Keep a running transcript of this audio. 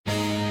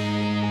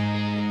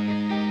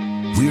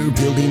We're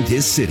building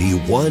this city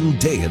one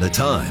day at a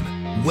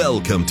time.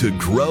 Welcome to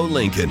Grow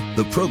Lincoln,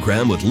 the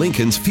program with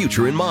Lincoln's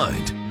future in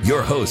mind.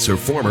 Your hosts are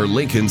former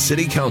Lincoln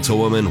City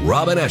Councilwoman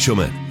Robin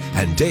Eshelman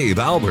and Dave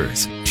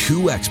Albers,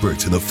 two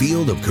experts in the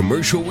field of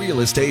commercial real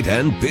estate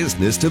and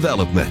business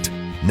development.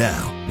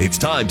 Now, it's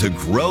time to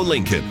Grow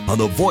Lincoln on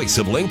the voice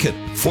of Lincoln,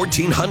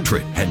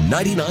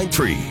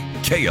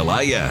 1499.3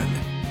 KLIN.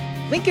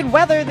 Lincoln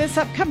weather this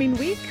upcoming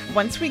week.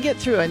 Once we get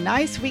through a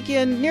nice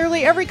weekend,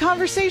 nearly every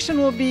conversation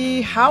will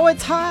be how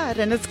it's hot,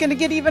 and it's going to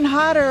get even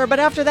hotter, but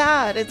after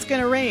that, it's going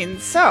to rain.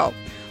 So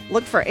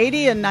look for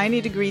 80 and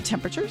 90 degree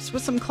temperatures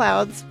with some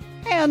clouds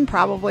and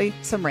probably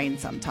some rain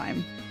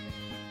sometime.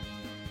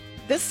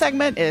 This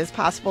segment is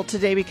possible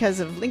today because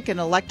of Lincoln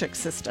Electric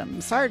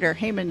Systems, Sartor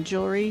Heyman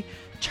Jewelry,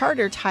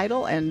 Charter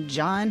Title, and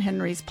John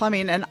Henry's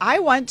Plumbing. And I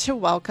want to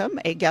welcome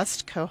a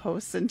guest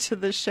co-host into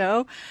the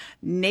show.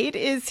 Nate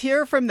is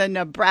here from the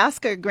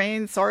Nebraska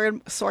Grain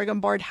Sorghum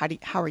Board.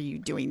 How are you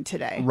doing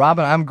today?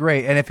 Robin, I'm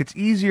great. And if it's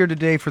easier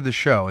today for the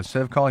show,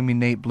 instead of calling me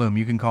Nate Bloom,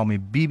 you can call me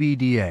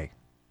BBDA.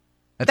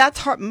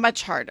 That's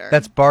much harder.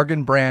 That's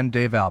Bargain Brand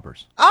Dave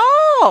Albers.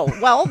 Oh,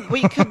 well,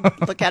 we could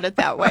look at it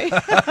that way.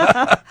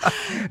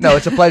 No,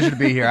 it's a pleasure to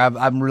be here.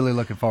 I'm really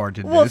looking forward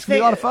to it. It's going to be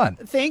a lot of fun.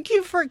 Thank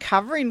you for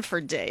covering for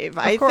Dave.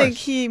 Of course. Think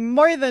he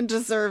more than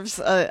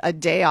deserves a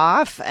day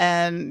off,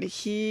 and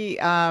he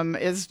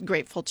is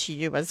grateful to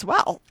you as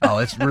well. Oh,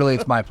 it's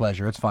my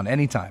pleasure. It's fun.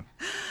 Anytime.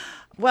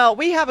 Well,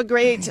 we have a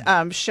great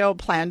show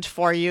planned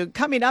for you.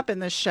 Coming up in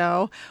the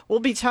show,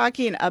 we'll be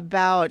talking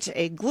about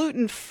a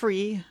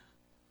gluten-free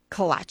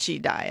Kolache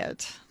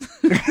diet.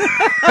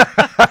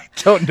 I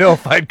don't know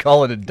if I'd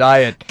call it a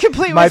diet.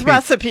 Complete with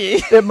recipe.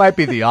 It might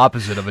be the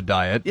opposite of a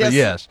diet, but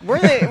yes. We're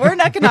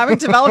an economic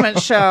development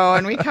show,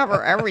 and we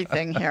cover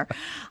everything here.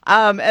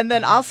 And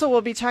then also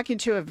we'll be talking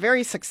to a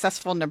very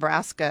successful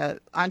Nebraska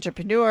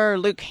entrepreneur,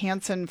 Luke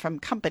Hansen from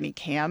Company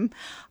Cam.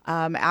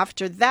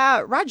 After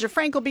that, Roger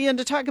Frank will be in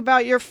to talk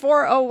about your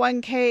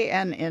 401k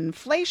and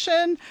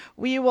inflation.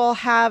 We will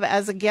have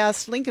as a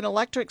guest Lincoln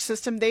Electric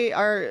System. They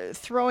are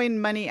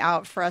throwing money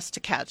out for us to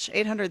catch,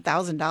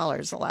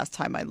 $800,000 the last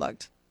time I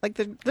looked. Like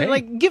they're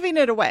like giving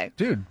it away.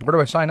 Dude, where do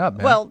I sign up,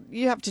 man? Well,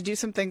 you have to do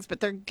some things, but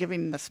they're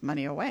giving this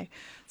money away.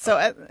 So,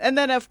 and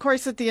then of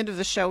course at the end of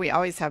the show, we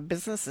always have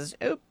businesses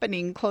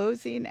opening,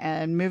 closing,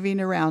 and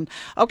moving around.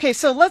 Okay,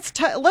 so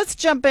let's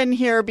jump in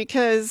here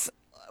because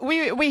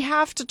we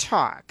have to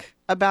talk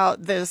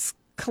about this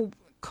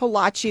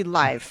Kolache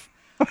life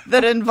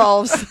that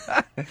involves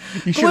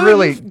you should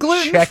really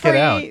check it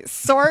out. Gluten-free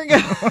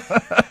sorghum.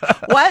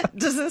 What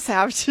does this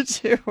have to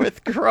do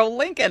with Grow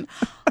Lincoln?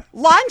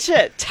 Launch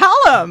it. Tell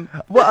them.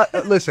 Well,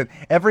 listen,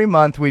 every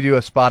month we do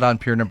a spot on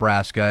Pure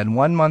Nebraska, and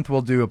one month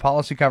we'll do a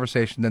policy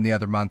conversation, then the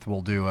other month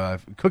we'll do a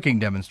cooking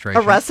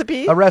demonstration. A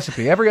recipe? A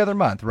recipe every other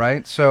month,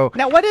 right? So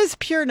now, what is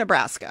Pure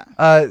Nebraska?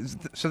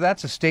 So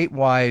that's a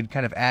statewide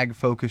kind of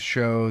ag-focused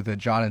show that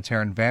John and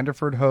Taryn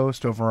Vanderford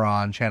host over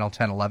on Channel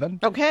 1011.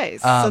 Okay,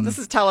 so this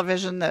is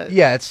television.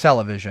 Yeah, it's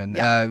television,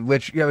 yeah.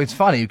 Which it's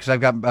funny because I've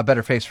got a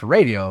better face for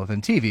radio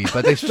than TV,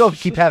 but they still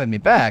keep having me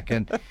back.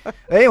 And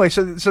anyway,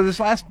 so this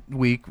last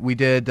week we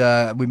made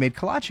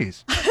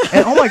kolaches,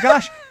 and oh my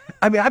gosh,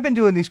 I mean I've been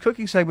doing these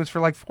cooking segments for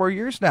like 4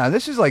 years now.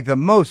 This is like the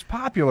most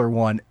popular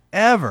one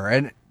ever,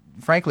 and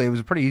frankly, it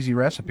was a pretty easy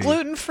recipe.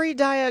 Gluten-free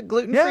diet,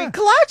 gluten-free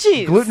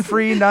kolaches.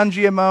 Gluten-free,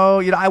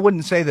 non-GMO. I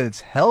wouldn't say that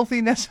it's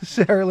healthy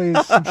necessarily.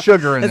 There's some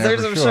sugar in there.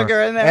 There's some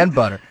sugar in there and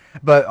butter.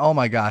 But, oh,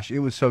 my gosh, it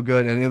was so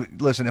good.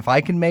 And listen, if I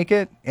can make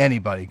it,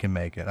 anybody can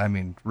make it. I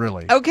mean,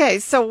 really. Okay,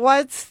 so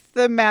what's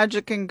the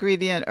magic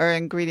ingredient or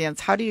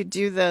ingredients? How do you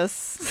do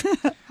this?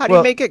 How do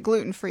you make it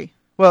gluten-free?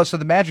 Well, so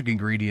the magic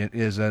ingredient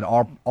is an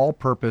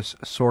all-purpose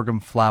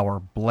sorghum flour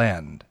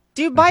blend.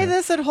 Do you buy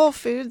this at Whole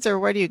Foods, or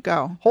where do you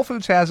go? Whole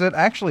Foods has it.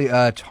 Actually,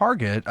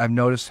 Target, I've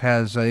noticed,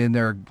 has in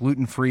their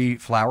gluten-free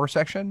flour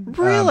section.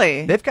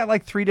 Really? They've got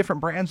like 3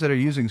 different brands that are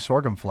using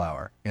sorghum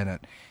flour in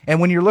it.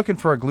 And when you're looking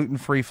for a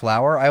gluten-free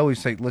flour, I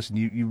always say, listen,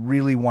 you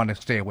really want to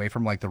stay away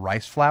from like the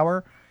rice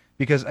flour.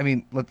 Because, I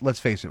mean, let's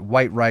face it,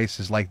 white rice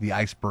is like the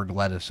iceberg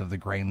lettuce of the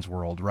grains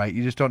world, right?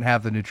 You just don't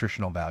have the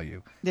nutritional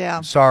value. Yeah.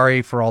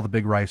 Sorry for all the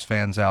big rice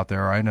fans out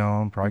there. I know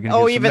I'm probably going to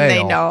get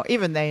some mail.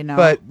 Even they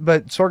know.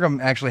 But sorghum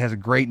actually has a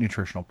great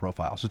nutritional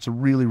profile. So it's a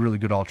really, really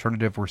good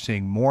alternative. We're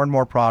seeing more and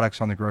more products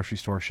on the grocery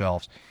store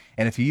shelves.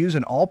 And if you use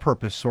an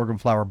all-purpose sorghum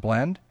flour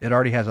blend, it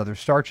already has other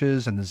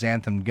starches and the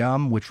xanthan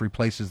gum, which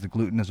replaces the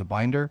gluten as a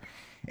binder.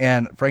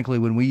 And frankly,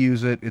 when we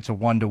use it, it's a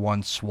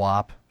 1-to-1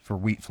 swap for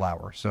wheat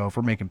flour. So if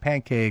we're making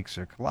pancakes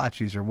or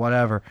kolaches or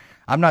whatever,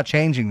 I'm not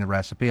changing the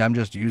recipe. I'm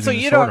just using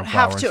the sorghum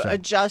flour. So you don't have to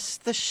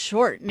adjust the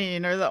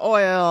shortening or the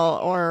oil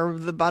or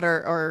the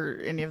butter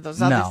or any of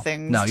those other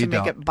things to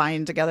make it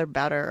bind together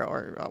better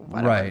or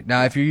whatever. Right.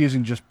 Now, if you're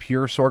using just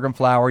pure sorghum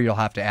flour, you'll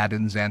have to add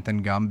in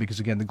xanthan gum because,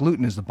 again, the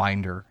gluten is the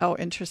binder. Oh,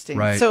 interesting.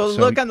 Right. So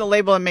look on the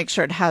label and make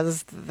sure it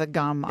has the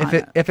gum on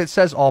it. If it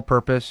says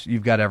all-purpose,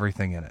 you've got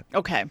everything in it.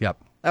 Okay. Yep.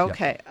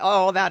 Okay. Yep.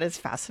 Oh, that is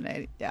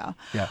fascinating. Yeah.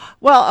 Yeah.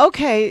 Well,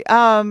 okay.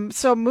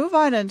 So move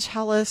on and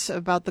tell us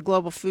about the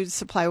global food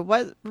supply.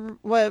 What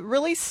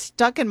really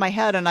stuck in my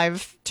head, and I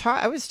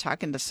was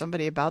talking to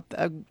somebody about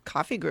a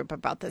coffee group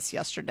about this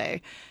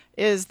yesterday,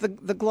 is the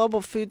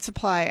global food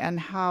supply and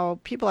how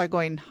people are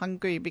going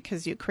hungry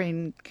because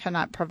Ukraine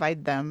cannot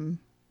provide them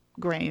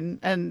grain.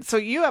 And so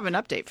you have an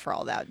update for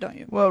all that, don't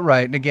you? Well,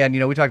 right. And again,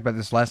 we talked about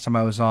this last time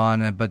I was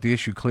on, but the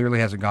issue clearly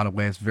hasn't gone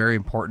away. It's very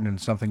important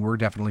and something we're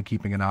definitely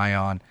keeping an eye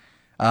on.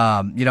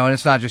 And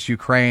it's not just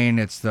Ukraine.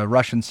 It's the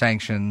Russian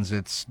sanctions.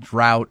 It's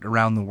drought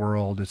around the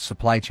world. It's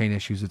supply chain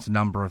issues. It's a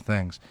number of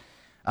things.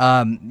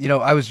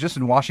 I was just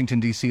in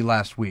Washington, D.C.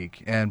 last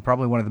week, and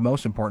probably one of the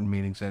most important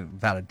meetings, and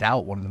without a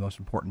doubt, one of the most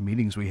important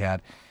meetings we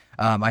had.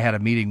 I had a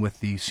meeting with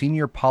the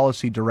Senior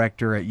Policy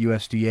Director at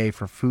USDA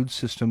for Food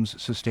Systems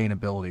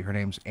Sustainability. Her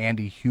name's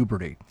Andy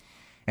Huberty.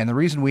 And the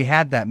reason we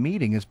had that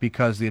meeting is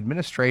because the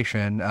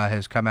administration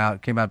came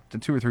out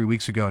 2 or 3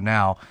 weeks ago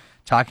now,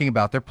 talking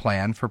about their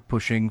plan for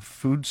pushing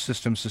food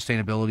system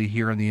sustainability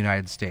here in the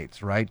United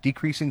States, right?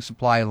 Decreasing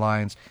supply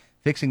lines,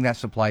 fixing that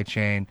supply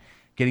chain,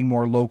 getting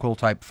more local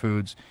type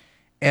foods.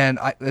 And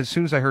as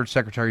soon as I heard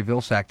Secretary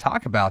Vilsack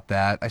talk about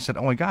that, I said,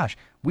 oh my gosh,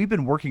 we've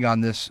been working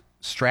on this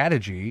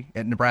strategy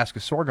at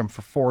Nebraska Sorghum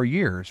for 4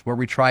 years, where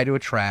we try to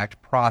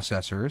attract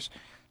processors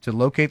to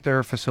locate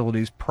their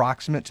facilities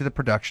proximate to the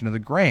production of the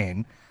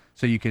grain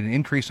so you can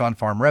increase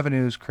on-farm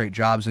revenues, create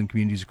jobs in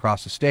communities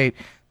across the state,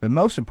 but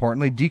most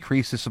importantly,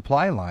 decrease the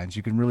supply lines.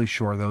 You can really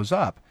shore those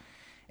up.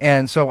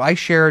 And so I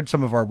shared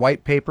some of our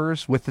white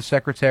papers with the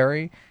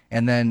secretary,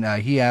 and then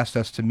he asked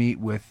us to meet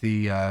with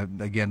the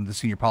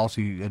senior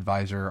policy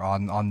advisor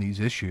on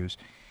these issues.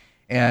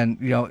 And,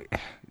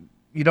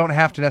 you don't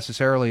have to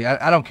necessarily,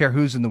 I don't care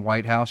who's in the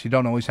White House. You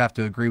don't always have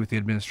to agree with the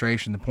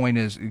administration. The point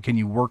is, can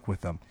you work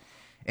with them?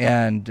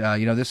 And,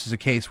 this is a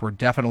case where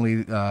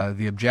definitely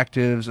the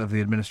objectives of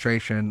the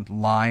administration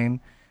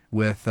line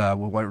with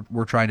what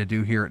we're trying to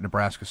do here at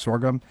Nebraska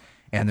Sorghum,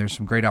 and there's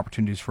some great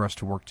opportunities for us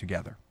to work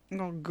together.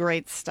 Oh,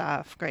 great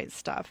stuff. Great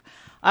stuff.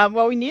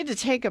 Well, we need to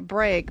take a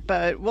break,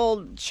 but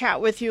we'll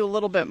chat with you a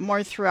little bit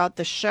more throughout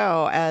the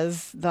show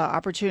as the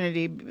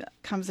opportunity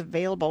becomes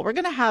available. We're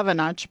going to have an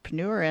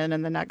entrepreneur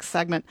in the next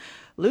segment.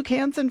 Luke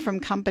Hansen from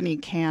Company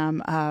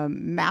Cam,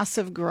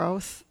 massive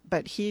growth,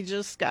 but he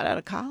just got out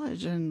of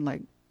college in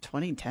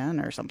 2010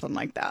 or something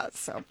like that.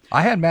 So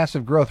I had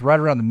massive growth right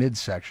around the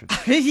midsection.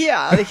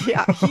 yeah,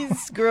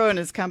 he's growing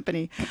his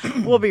company.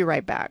 We'll be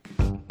right back.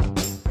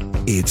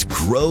 It's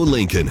Grow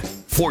Lincoln,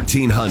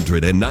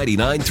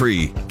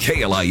 1499.3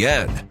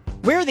 KLIN.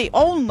 We're the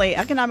only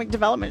economic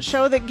development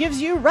show that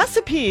gives you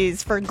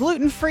recipes for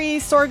gluten-free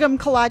sorghum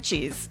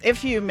kolaches.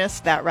 If you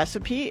missed that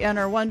recipe and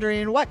are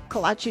wondering what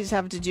kolaches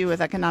have to do with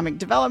economic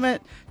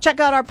development, check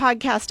out our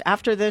podcast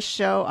after this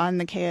show on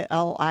the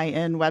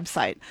KLIN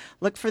website.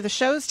 Look for the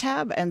shows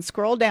tab and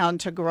scroll down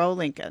to Grow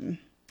Lincoln.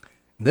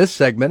 This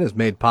segment is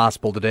made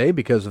possible today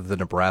because of the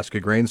Nebraska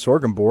Grain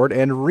Sorghum Board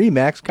and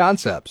REMAX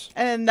Concepts.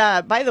 And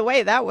by the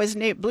way, that was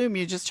Nate Bloom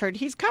you just heard.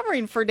 He's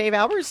covering for Dave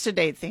Albers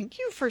today. Thank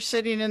you for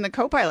sitting in the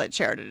co-pilot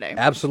chair today.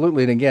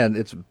 Absolutely. And again,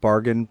 it's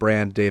Bargain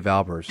Brand Dave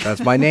Albers.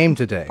 That's my name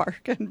today.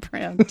 Bargain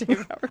Brand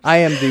Dave Albers. I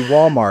am the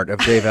Walmart of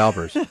Dave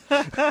Albers.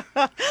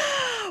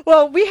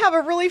 Well, we have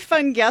a really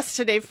fun guest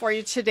today for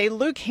you today.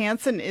 Luke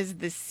Hansen is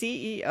the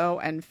CEO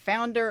and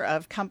founder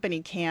of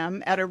Company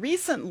Cam. At a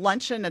recent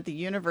luncheon at the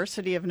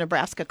University of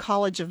Nebraska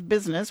College of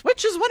Business,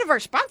 which is one of our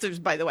sponsors,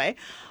 by the way,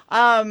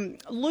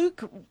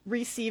 Luke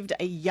received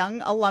a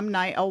Young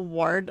Alumni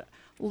Award.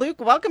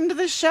 Luke, welcome to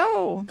the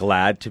show.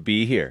 Glad to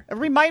be here.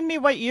 Remind me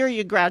what year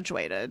you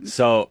graduated.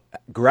 So,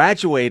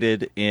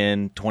 graduated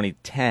in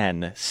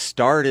 2010,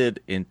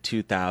 started in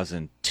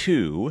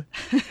 2002.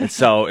 And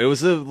so it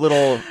was a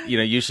little,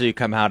 usually you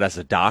come out as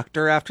a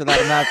doctor after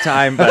that amount of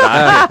time, but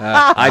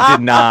I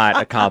did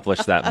not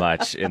accomplish that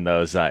much in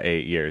those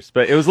 8 years.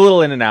 But it was a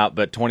little in and out,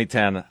 but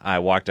 2010, I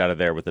walked out of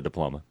there with a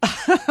diploma.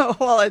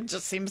 Well, it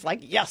just seems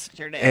like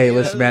yesterday. Hey,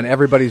 listen, man,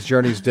 everybody's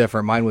journey is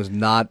different. Mine was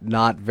not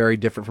very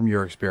different from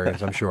your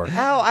experience, I'm sure.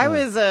 Oh, I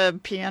was a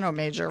piano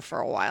major for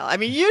a while. I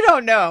mean, you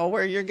don't know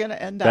where you're going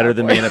to end up. Better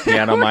than being a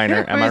piano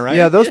minor, am I right?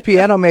 Yeah, those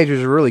piano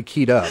majors are really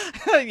keyed up.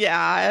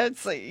 Yeah,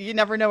 it's you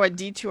never know what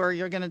detour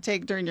you're going to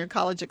take during your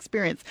college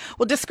experience.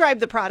 Well, describe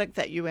the product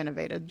that you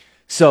innovated.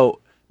 So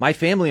my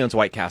family owns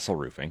White Castle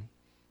Roofing,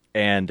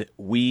 and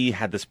we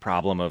had this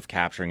problem of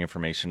capturing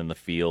information in the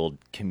field,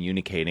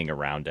 communicating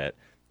around it.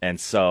 And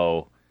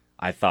so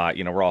I thought,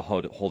 we're all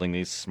holding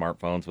these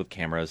smartphones with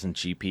cameras and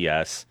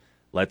GPS.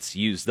 Let's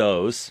use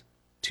those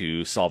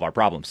to solve our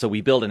problem. So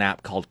we built an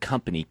app called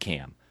Company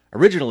Cam,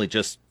 originally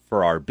just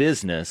for our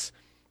business,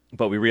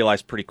 but we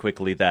realized pretty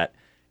quickly that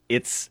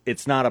it's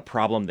not a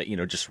problem that,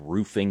 just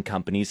roofing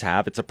companies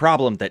have. It's a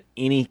problem that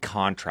any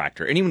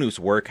contractor, anyone whose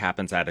work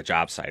happens at a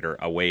job site or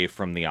away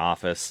from the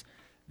office,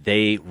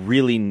 they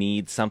really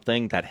need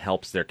something that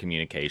helps their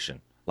communication,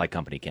 like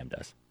Company Cam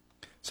does.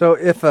 So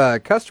if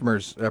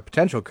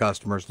potential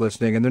customers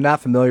listening, and they're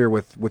not familiar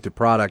with the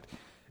product,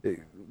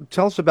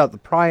 tell us about the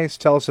price.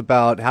 Tell us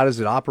about how does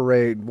it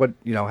operate? What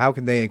how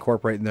can they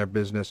incorporate in their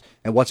business,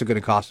 and what's it going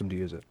to cost them to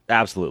use it?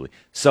 Absolutely.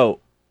 So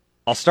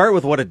I'll start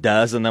with what it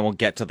does, and then we'll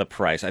get to the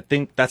price. I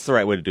think that's the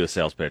right way to do a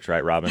sales pitch,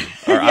 right, Robin?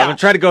 Or I'm going to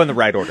try to go in the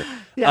right order.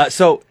 Yeah.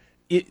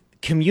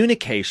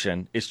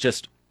 Communication is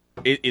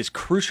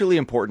crucially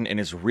important and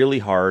is really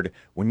hard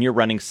when you're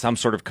running some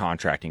sort of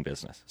contracting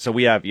business. So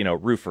we have,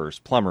 roofers,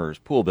 plumbers,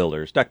 pool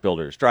builders, deck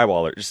builders,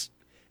 drywallers, just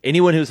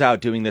anyone who's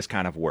out doing this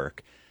kind of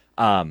work.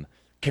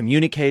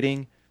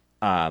 Communicating,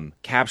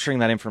 capturing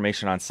that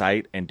information on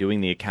site and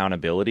doing the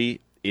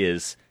accountability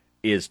is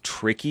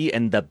tricky.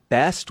 And the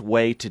best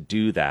way to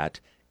do that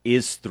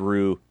is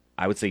through,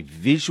 I would say,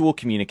 visual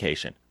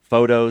communication,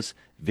 photos,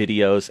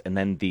 videos, and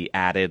then the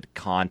added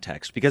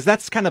context, because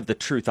that's kind of the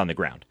truth on the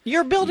ground.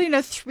 You're building a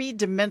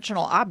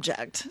 3-dimensional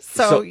object.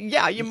 So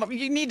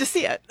you need to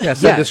see it. Yeah,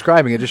 instead of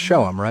describing it, just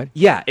show them, right?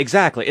 Yeah,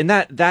 exactly. And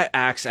that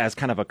acts as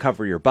kind of a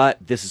cover your butt.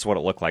 This is what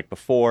it looked like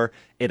before.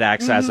 It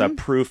acts as a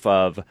proof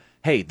of,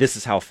 hey, this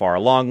is how far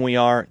along we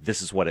are.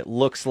 This is what it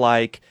looks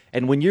like.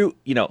 And when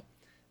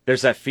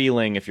there's that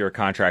feeling if you're a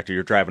contractor,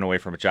 you're driving away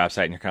from a job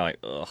site and you're kind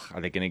of like, ugh, are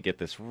they going to get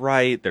this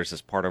right? There's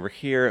this part over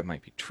here. It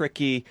might be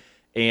tricky.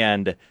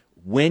 And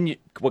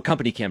what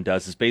Company Cam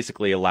does is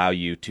basically allow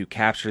you to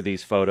capture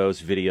these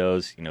photos,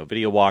 videos,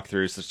 video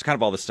walkthroughs. There's kind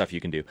of all this stuff you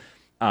can do.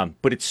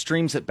 But it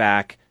streams it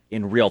back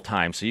in real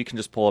time. So you can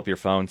just pull up your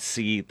phone,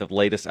 see the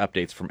latest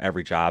updates from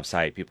every job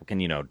site. People can,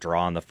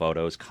 draw on the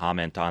photos,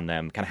 comment on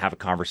them, kind of have a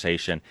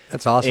conversation.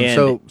 That's awesome.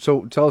 And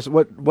So tell us,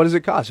 what does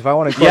it cost if I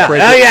want to incorporate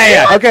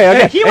Yeah.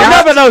 Okay. He would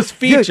love those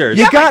features.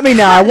 You got me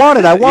now. I want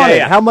it.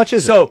 Yeah. How much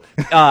is it? So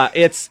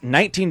it's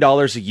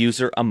 $19 a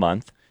user a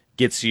month.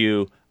 Gets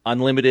you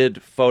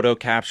unlimited photo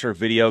capture,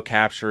 video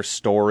capture,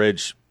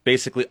 storage,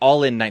 basically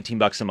all in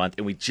 $19 a month.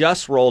 And we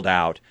just rolled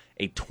out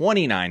a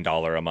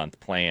 $29 a month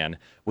plan,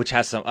 which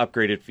has some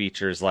upgraded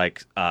features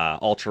like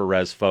ultra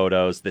res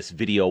photos, this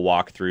video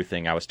walkthrough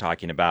thing I was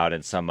talking about,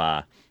 and some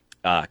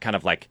kind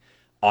of like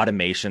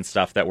automation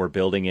stuff that we're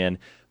building in.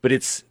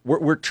 But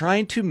we're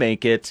trying to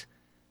make it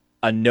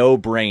a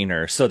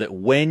no-brainer so that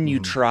when you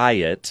try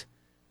it,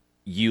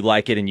 you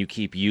like it and you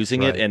keep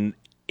using it. And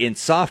in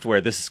software,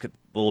 this is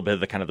a little bit of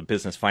the kind of the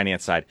business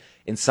finance side.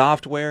 In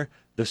software,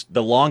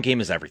 the long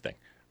game is everything,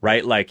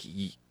 right? Like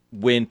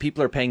when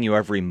people are paying you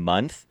every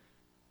month,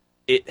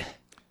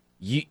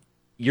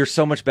 you're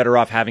so much better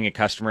off having a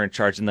customer and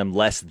charging them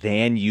less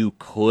than you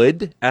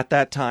could at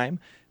that time,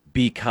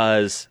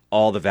 because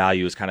all the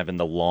value is kind of in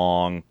the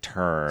long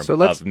term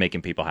of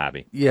making people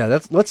happy. Yeah,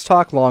 let's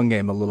talk long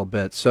game a little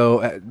bit.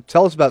 So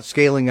tell us about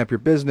scaling up your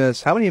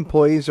business. How many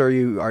employees do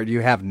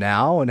you have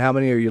now, and how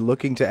many are you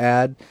looking to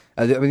add?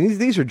 I mean,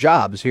 these are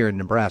jobs here in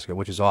Nebraska,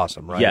 which is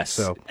awesome, right? Yes.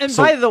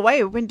 By the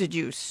way, when did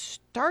you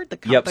start the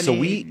company? Yep. So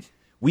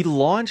we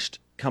launched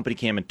Company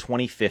Cam in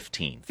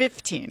 2015.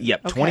 15. Yep,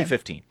 okay.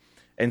 2015.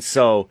 And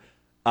so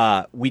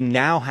we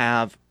now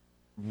have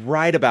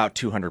right about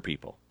 200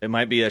 people. It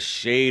might be a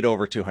shade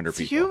over 200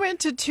 people. You went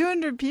to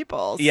 200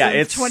 people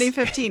since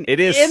 2015. It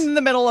is in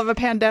the middle of a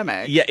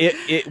pandemic.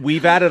 Yeah,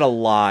 we've added a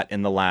lot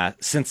in the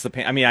since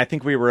the I mean, I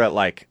think we were at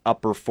like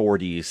upper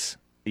 40s,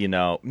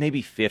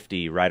 maybe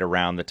 50 right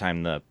around the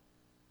time the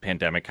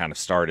pandemic kind of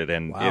started,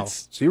 and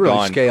it's so you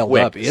really scaled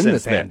up in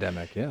the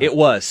pandemic. Yeah, it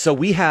was. So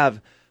we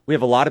have a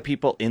lot of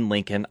people in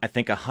Lincoln. I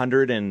think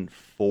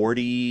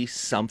 140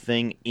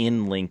 something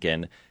in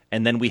Lincoln,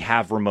 and then we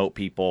have remote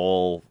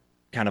people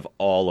kind of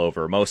all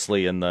over,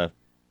 mostly in the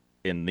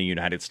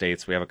United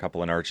States. We have a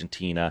couple in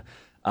Argentina,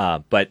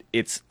 but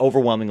it's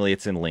overwhelmingly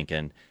it's in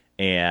Lincoln,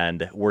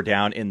 and we're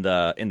down in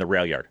the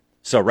rail yard.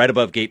 So right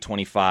above Gate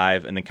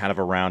 25, and then kind of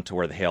around to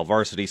where the Hale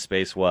Varsity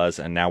space was,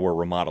 and now we're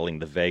remodeling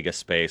the Vegas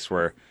space.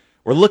 We're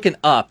looking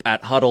up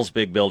at Huddle's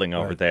big building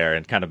over there,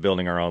 and kind of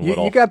building our own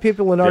little. You got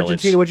people in village.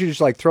 Argentina. Would you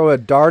just like throw a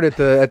dart at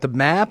the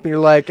map? And you're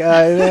like,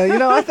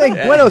 I think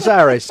Buenos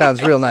Aires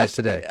sounds real nice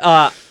today.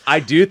 I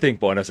do think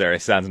Buenos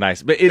Aires sounds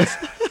nice, but it's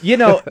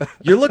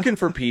you're looking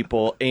for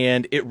people,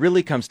 and it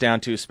really comes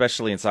down to,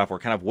 especially in software,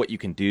 kind of what you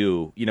can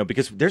do.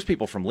 Because there's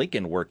people from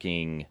Lincoln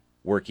working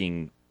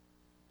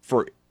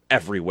for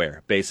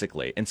everywhere,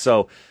 basically. And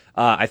so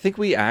I think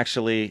we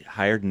actually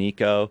hired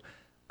Nico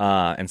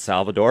and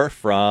Salvador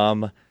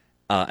from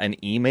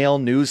an email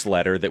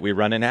newsletter that we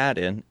run an ad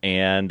in,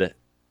 and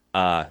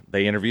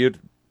they interviewed.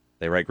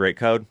 They write great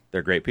code.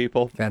 They're great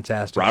people.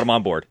 Fantastic. Brought them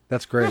on board.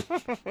 That's great.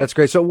 That's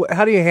great. So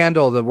how do you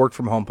handle the work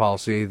from home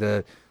policy,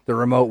 the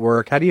remote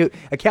work?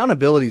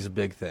 Accountability is a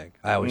big thing,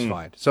 I always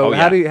find. So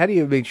how do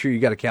you make sure you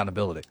got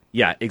accountability?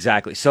 Yeah,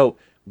 exactly. So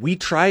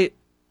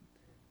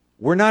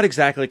we're not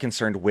exactly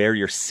concerned where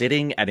you're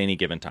sitting at any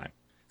given time.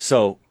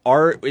 So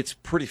it's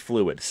pretty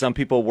fluid. Some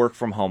people work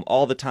from home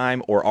all the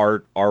time or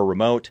are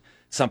remote.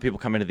 Some people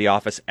come into the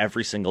office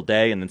every single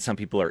day, and then some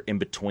people are in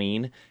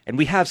between. And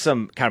we have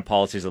some kind of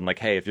policies on like,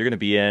 hey, if you're going to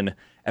be in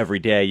every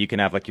day, you can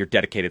have like your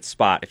dedicated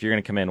spot. If you're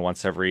going to come in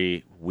once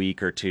every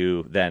week or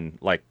two, then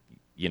like,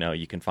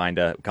 you can find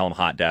we call them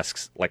hot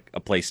desks, like a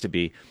place to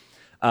be.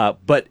 So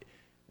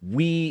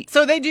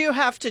they do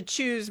have to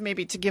choose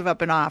maybe to give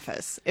up an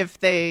office if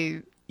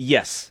they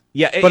Yes.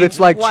 Yeah. But it's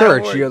like Wow.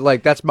 church. You're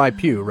like, that's my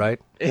pew, right?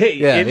 Hey,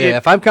 Yeah,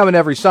 if I'm coming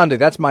every Sunday,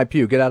 that's my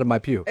pew. Get out of my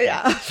pew.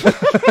 Yeah.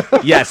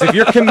 Yes, if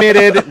you're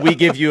committed, we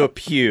give you a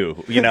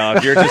pew.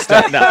 If you're just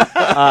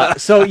no.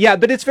 So yeah,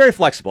 but it's very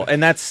flexible,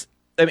 and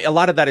a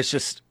lot of that is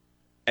just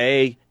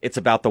it's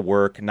about the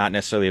work, not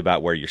necessarily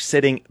about where you're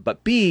sitting,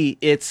 but B,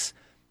 it's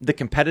the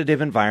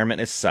competitive environment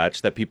is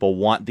such that people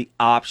want the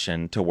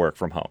option to work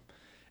from home,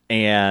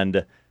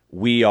 and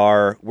we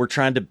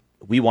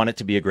want it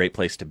to be a great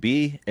place to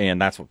be,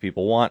 and that's what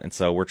people want, and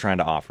so we're trying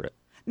to offer it.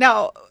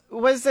 Now,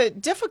 was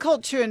it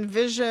difficult to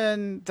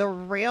envision the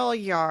rail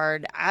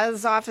yard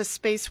as office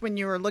space when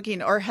you were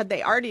looking, or had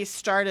they already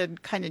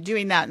started kind of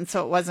doing that, and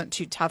so it wasn't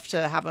too tough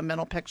to have a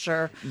mental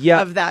picture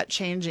of that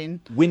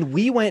changing? When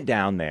we went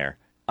down there,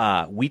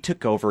 we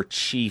took over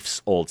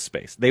Chief's old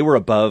space. They were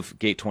above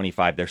Gate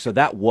 25 there, so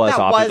that was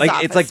office.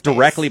 It's like space.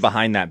 Directly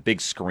behind that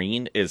big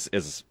screen is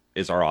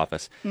our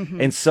office,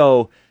 Mm-hmm. and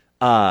so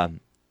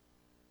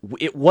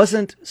it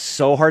wasn't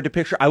so hard to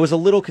picture. I was a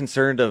little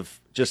concerned of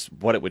just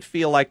what it would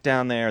feel like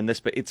down there,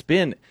 but it's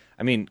been,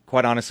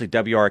 quite honestly,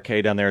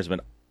 WRK down there has been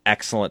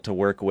excellent to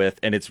work with,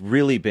 and it's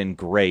really been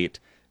great.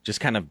 Just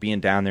kind of being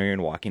down there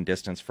in walking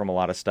distance from a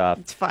lot of stuff.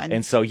 It's fun.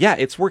 And so, yeah,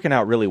 it's working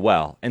out really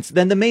well. And so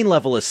then the main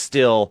level is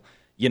still,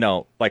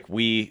 like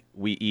we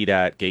eat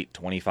at Gate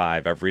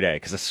 25 every day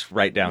because it's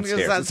right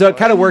downstairs. So it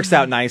kind of works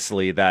out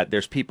nicely that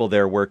there's people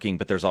there working,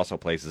 but there's also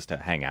places to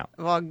hang out.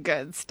 Well,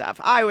 good stuff.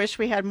 I wish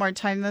we had more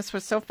time. This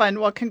was so fun.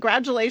 Well,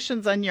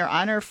 congratulations on your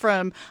honor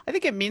I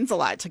think it means a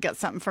lot to get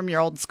something from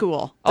your old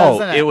school,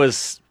 doesn't it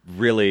was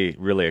really,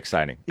 really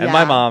exciting. And Yeah.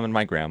 my mom and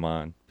my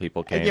grandma and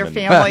people came. And your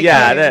family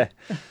yeah.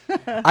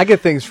 I get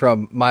things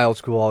from my old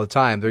school all the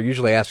time. They're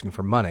usually asking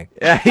for money.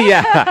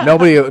 Yeah.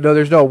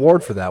 There's no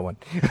award for that one.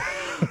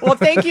 Well,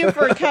 thank you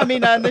for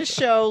coming on the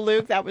show,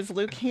 Luke. That was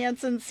Luke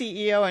Hansen,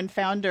 CEO and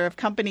founder of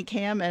Company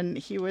Cam, and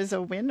he was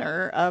a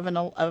winner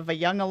of a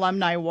Young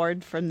Alumni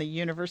Award from the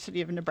University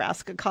of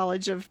Nebraska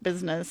College of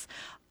Business.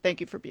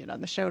 Thank you for being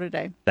on the show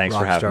today. Thanks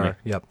for having me.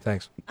 Yep,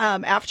 thanks.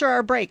 After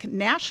our break,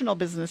 national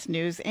business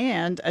news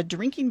and a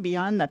Drinking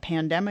Beyond the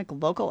Pandemic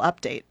local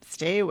update.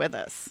 Stay with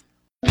us.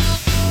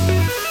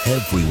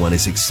 Everyone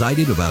is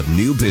excited about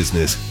new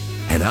business,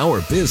 and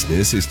our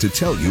business is to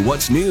tell you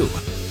what's new.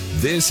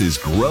 This is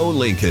Grow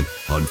Lincoln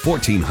on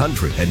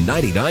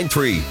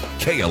 1499.3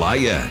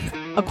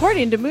 KLIN.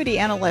 According to Moody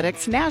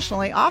Analytics,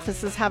 nationally,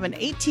 offices have an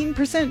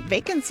 18%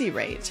 vacancy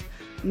rate.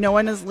 No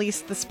one has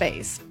leased the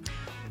space.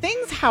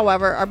 Things,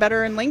 however, are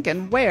better in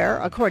Lincoln, where,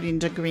 according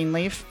to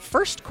Greenleaf,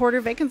 first quarter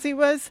vacancy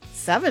was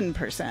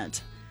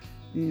 7%.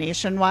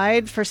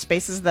 Nationwide, for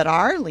spaces that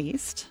are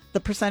leased, the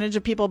percentage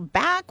of people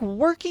back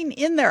working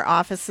in their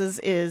offices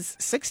is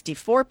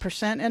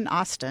 64% in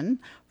Austin,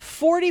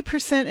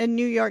 40% in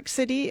New York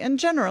City, and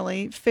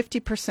generally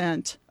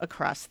 50%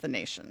 across the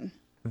nation.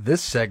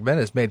 This segment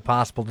is made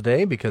possible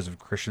today because of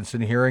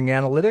Christensen Hearing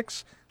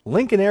Analytics,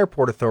 Lincoln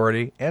Airport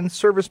Authority, and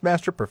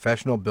ServiceMaster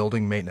Professional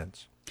Building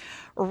Maintenance.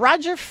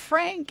 Roger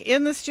Frank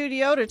in the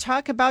studio to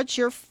talk about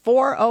your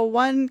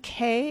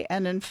 401k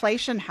and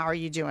inflation. How are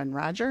you doing,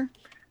 Roger?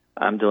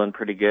 I'm doing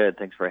pretty good.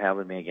 Thanks for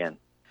having me again.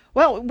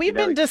 Well, we've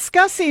been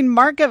discussing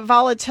market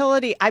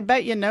volatility. I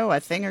bet you know a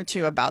thing or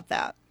two about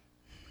that.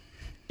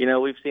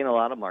 We've seen a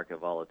lot of market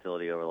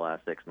volatility over the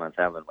last 6 months,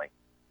 haven't we?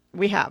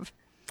 We have.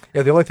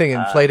 Yeah, the only thing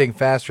inflating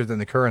faster than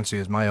the currency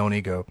is my own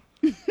ego.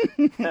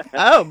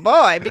 Oh,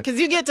 boy, because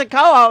you get to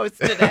co-host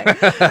today.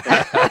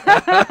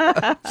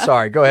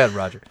 Sorry, go ahead,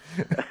 Roger.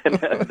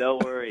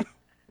 No worries.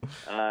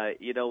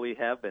 We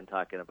have been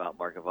talking about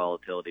market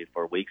volatility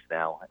for weeks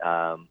now,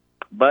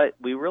 but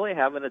we really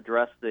haven't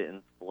addressed the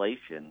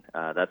inflation.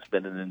 That's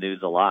been in the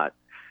news a lot,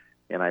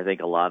 and I think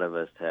a lot of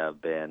us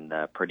have been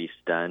pretty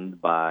stunned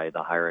by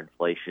the higher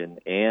inflation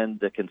and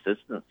the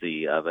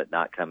consistency of it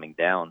not coming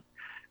down.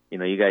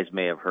 You guys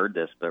may have heard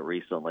this, but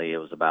recently it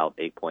was about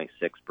 8.6%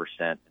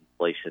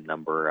 inflation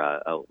number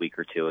a week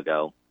or two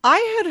ago. I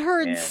had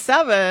heard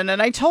 7,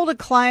 and I told a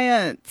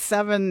client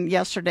 7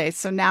 yesterday,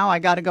 so now I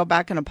got to go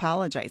back and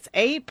apologize.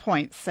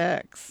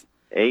 8.6.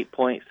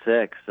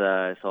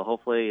 8.6. So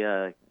hopefully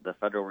the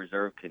Federal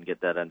Reserve can get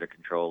that under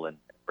control and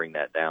bring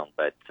that down.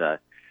 But,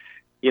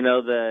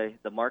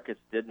 the markets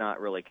did not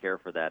really care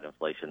for that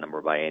inflation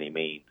number by any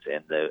means.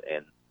 And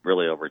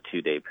really over a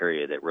 2-day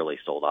period, it really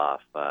sold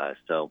off.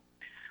 So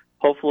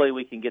hopefully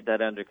we can get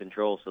that under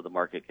control so the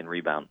market can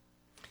rebound.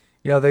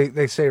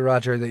 They say,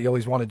 Roger, that you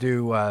always want to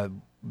do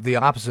the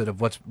opposite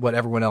of what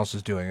everyone else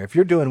is doing. If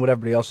you're doing what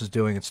everybody else is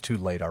doing, it's too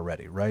late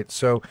already, right?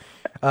 So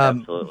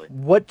Absolutely.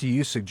 What do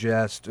you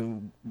suggest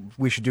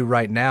we should do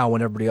right now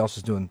when everybody else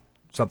is doing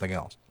something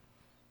else?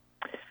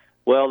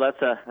 Well,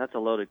 that's a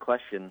loaded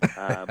question,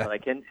 but I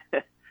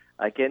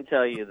can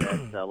tell you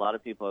that a lot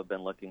of people have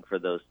been looking for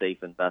those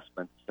safe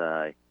investments.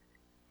 The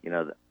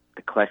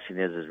question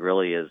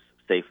is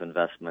safe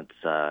investments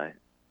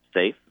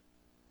safe?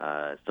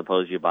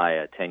 Suppose you buy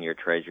a 10-year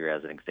treasury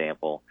as an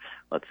example.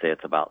 Let's say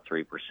it's about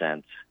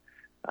 3%.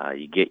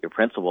 You get your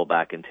principal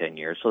back in 10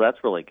 years, so that's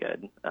really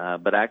good.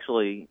 But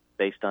actually,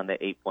 based on the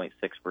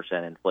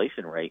 8.6%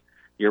 inflation rate,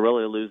 you're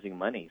really losing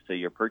money. So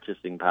your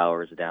purchasing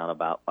power is down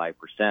about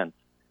 5%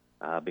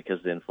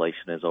 because the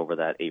inflation is over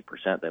that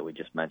 8% that we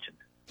just mentioned.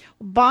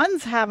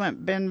 Bonds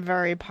haven't been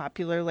very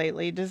popular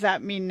lately. Does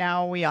that mean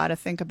now we ought to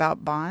think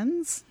about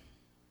bonds?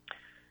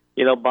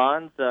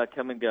 Bonds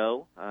come and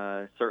go,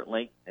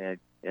 certainly,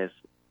 as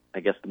I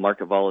guess the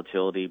market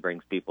volatility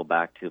brings people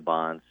back to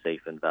bonds,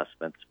 safe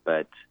investments.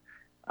 But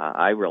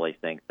I really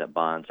think that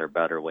bonds are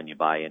better when you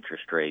buy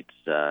interest rates,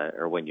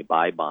 or when you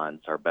buy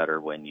bonds are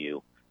better when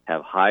you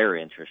have higher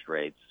interest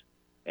rates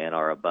and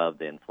are above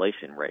the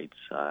inflation rates.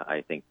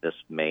 I think this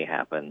may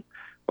happen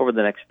over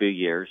the next few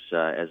years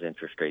as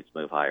interest rates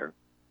move higher.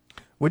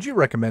 Would you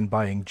recommend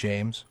buying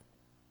James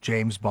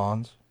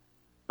bonds?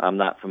 I'm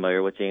not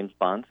familiar with James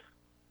bonds.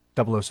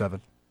 007.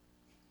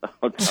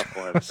 Oh, tough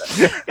one.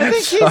 I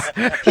think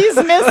he's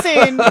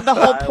missing the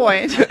whole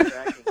point.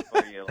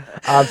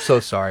 I'm so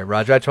sorry,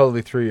 Roger. I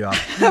totally threw you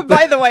off.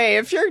 By the way,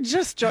 if you're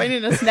just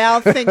joining us now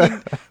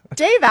thinking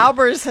Dave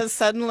Albers has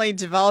suddenly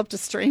developed a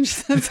strange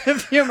sense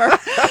of humor,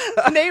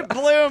 Nate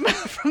Bloom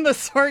from the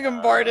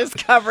Sorghum Board is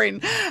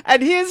covering,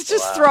 and he is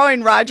just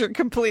throwing Roger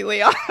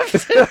completely off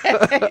today.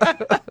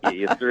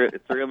 You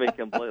threw me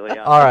completely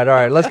off. All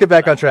right. Let's get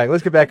back on track.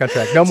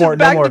 No more.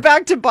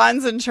 Back to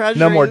bonds and treasuries.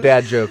 No more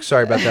dad jokes.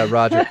 Sorry about that,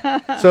 Roger.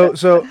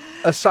 So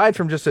aside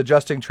from just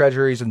adjusting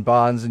treasuries and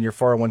bonds in your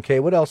 401k,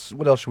 what else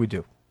should we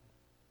do?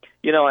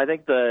 I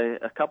think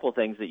a couple of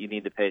things that you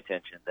need to pay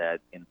attention,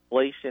 that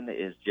inflation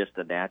is just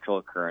a natural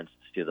occurrence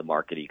to the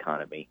market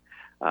economy.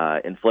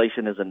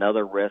 Inflation is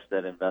another risk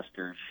that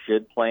investors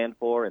should plan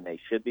for, and they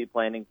should be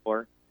planning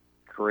for.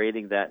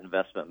 Creating that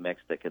investment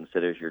mix that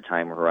considers your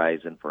time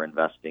horizon for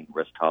investing,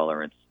 risk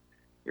tolerance,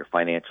 your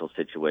financial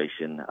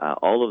situation,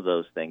 all of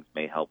those things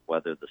may help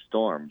weather the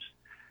storms.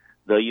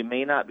 Though you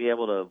may not be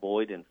able to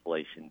avoid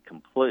inflation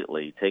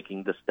completely,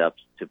 taking the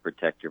steps to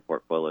protect your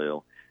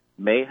portfolio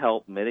may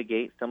help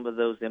mitigate some of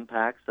those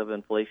impacts of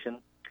inflation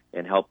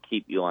and help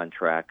keep you on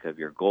track of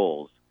your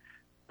goals.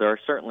 There are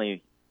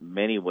certainly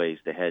many ways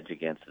to hedge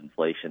against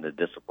inflation. A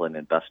disciplined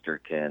investor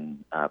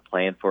can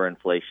plan for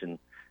inflation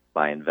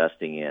by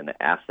investing in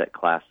asset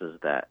classes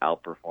that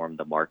outperform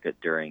the market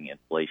during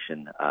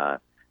inflation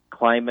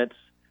climates.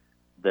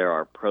 There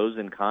are pros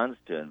and cons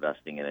to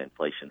investing in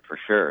inflation for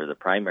sure. The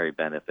primary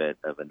benefit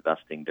of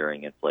investing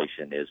during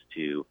inflation is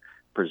to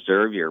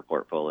preserve your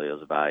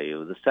portfolio's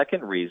value. The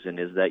second reason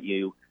is that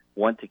you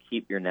want to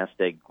keep your nest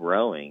egg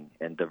growing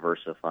and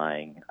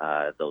diversifying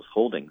those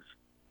holdings.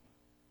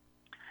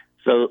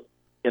 So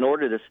in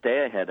order to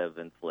stay ahead of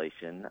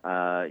inflation,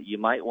 you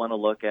might want to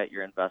look at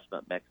your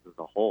investment mix as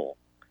a whole.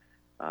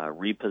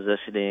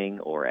 Repositioning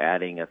or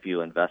adding a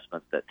few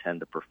investments that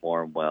tend to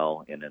perform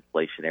well in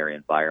inflationary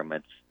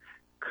environments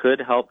could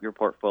help your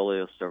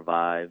portfolio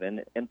survive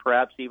and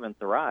perhaps even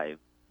thrive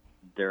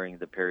during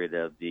the period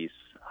of these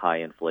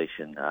high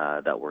inflation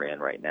that we're in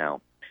right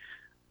now.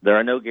 There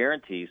are no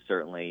guarantees,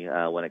 certainly,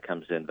 when it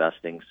comes to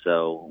investing,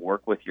 so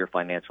work with your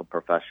financial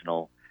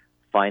professional.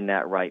 Find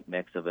that right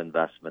mix of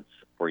investments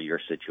for your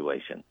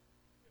situation.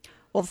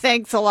 Well,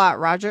 thanks a lot,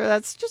 Roger.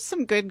 That's just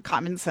some good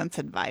common sense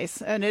advice.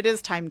 And it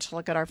is time to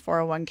look at our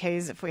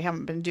 401ks if we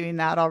haven't been doing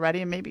that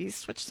already, and maybe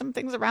switch some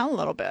things around a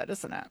little bit,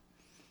 isn't it?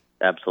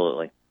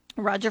 Absolutely.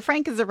 Roger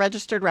Frank is a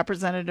registered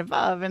representative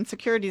of and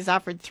securities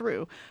offered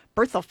through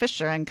Berthel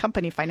Fisher and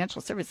Company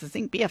Financial Services,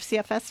 Inc.,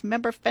 BFCFS,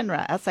 member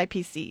FINRA,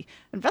 SIPC.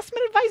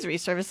 Investment advisory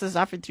services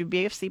offered through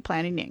BFC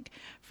Planning, Inc.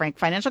 Frank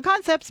Financial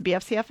Concepts,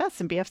 BFCFS,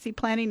 and BFC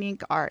Planning,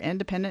 Inc. are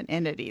independent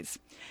entities.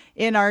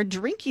 In our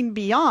Drinking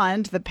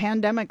Beyond the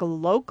Pandemic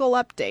local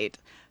update,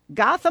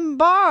 Gotham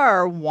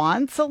Bar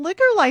wants a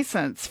liquor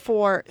license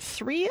for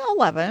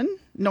 311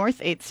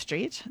 North 8th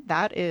Street.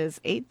 That is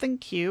 8th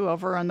and Q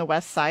over on the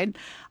west side.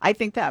 I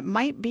think that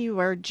might be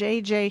where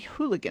JJ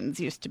Hooligans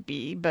used to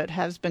be, but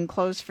has been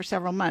closed for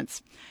several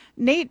months.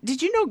 Nate,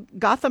 did you know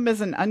Gotham is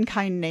an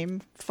unkind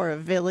name for a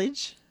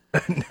village?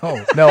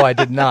 No, I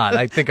did not.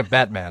 I think of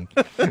Batman.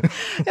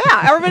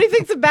 Yeah, everybody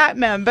thinks of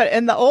Batman, but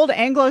in the old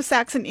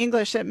Anglo-Saxon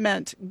English, it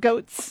meant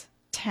goats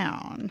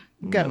town.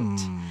 Goat.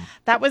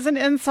 That was an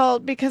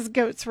insult because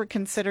goats were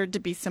considered to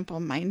be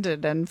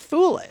simple-minded and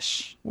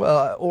foolish.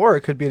 Well, or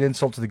it could be an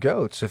insult to the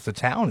goats if the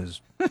town is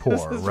poor,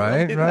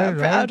 right? Really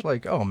right?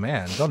 Like, oh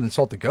man, don't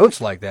insult the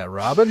goats like that,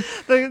 Robin.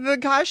 The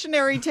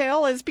cautionary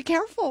tale is be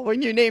careful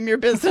when you name your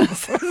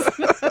businesses.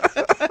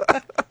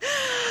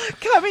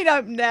 Coming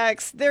up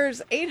next,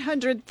 there's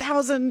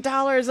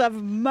 $800,000 of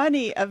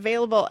money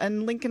available,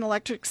 and Lincoln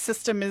Electric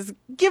System is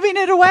giving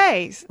it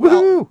away.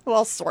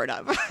 Well, sort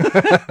of.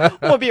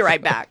 We'll be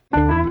right back.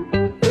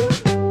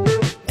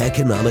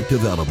 Economic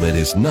development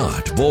is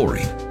not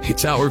boring.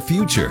 It's our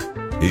future.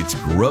 It's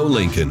Grow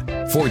Lincoln,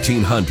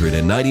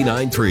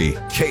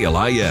 1499.3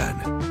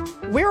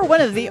 KLIN. We're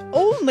one of the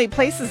only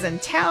places in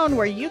town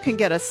where you can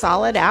get a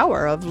solid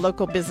hour of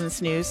local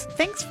business news.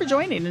 Thanks for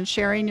joining and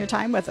sharing your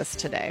time with us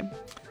today.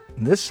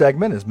 This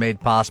segment is made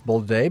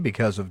possible today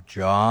because of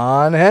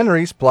John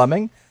Henry's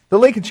Plumbing, the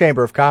Lincoln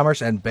Chamber of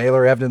Commerce, and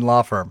Baylor Evden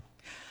Law Firm.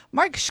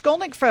 Mark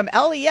Shkolnick from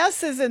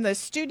LES is in the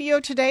studio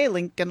today,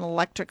 Lincoln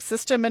Electric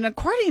System, and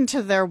according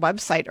to their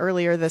website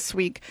earlier this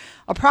week,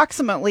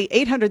 approximately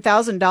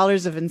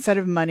 $800,000 of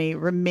incentive money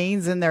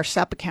remains in their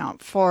SEP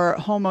account for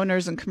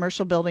homeowners and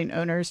commercial building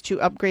owners to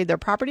upgrade their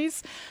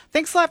properties.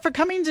 Thanks a lot for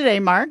coming today,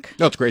 Mark.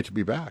 No, it's great to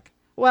be back.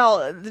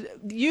 Well,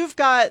 you've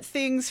got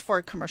things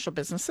for commercial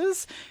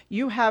businesses.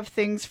 You have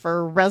things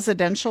for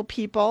residential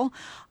people.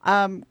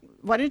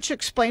 Why don't you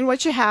explain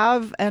what you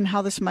have and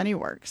how this money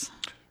works?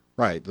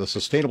 Right. The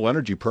Sustainable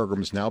Energy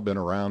Program has now been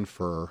around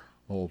for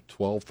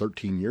 12,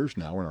 13 years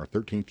now. We're in our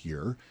 13th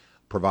year,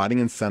 providing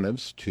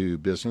incentives to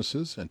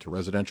businesses and to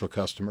residential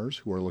customers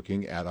who are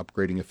looking at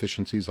upgrading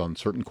efficiencies on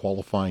certain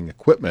qualifying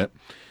equipment.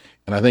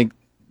 And I think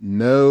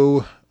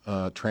no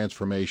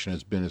transformation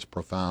has been as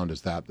profound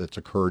as that's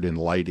occurred in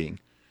lighting.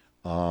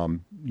 You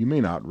may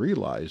not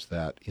realize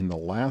that in the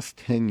last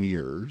 10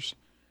 years,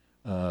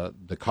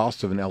 the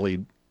cost of an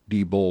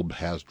LED bulb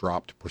has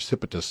dropped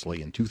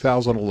precipitously. In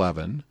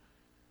 2011,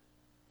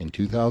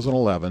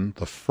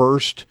 the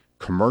first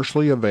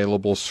commercially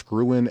available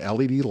screw-in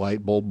LED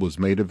light bulb was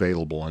made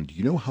available. And do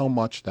you know how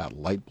much that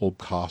light bulb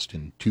cost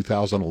in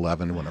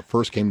 2011 when it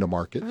first came to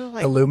market?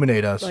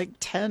 Illuminate us. Like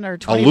 10 or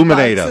 20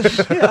 Illuminate bucks.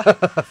 us.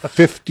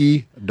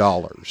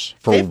 $50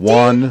 for 50?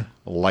 one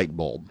light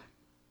bulb.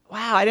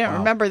 Wow, I didn't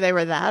remember they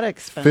were that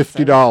expensive.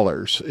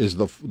 $50 is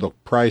the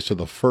price of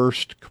the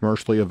first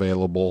commercially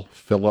available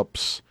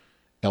Philips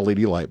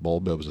LED light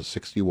bulb. It was a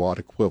 60-watt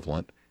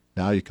equivalent.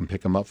 Now you can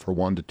pick them up for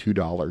 $1 to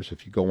 $2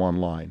 if you go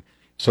online.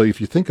 So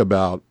if you think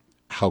about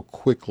how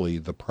quickly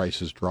the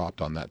prices dropped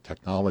on that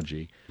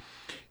technology,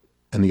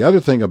 and the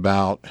other thing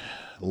about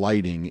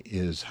lighting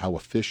is how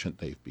efficient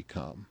they've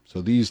become.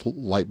 So these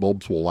light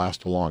bulbs will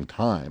last a long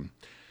time.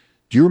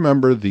 Do you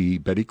remember the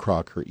Betty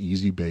Crocker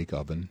Easy Bake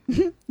Oven?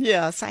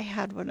 Yes, I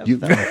had one of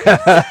them. Okay.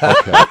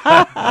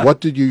 What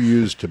did you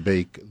use to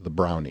bake the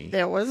brownie?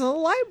 There was a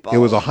light bulb. It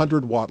was a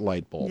 100-watt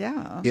light bulb.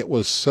 Yeah. It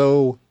was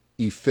so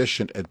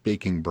efficient at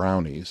baking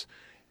brownies.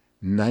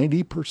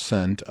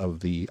 90% of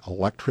the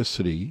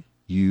electricity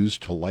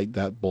used to light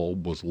that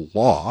bulb was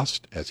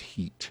lost as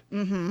heat.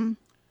 Mm-hmm.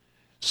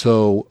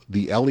 So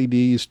the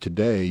LEDs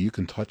today, you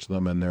can touch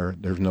them and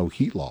there's no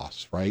heat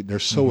loss, right? They're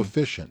so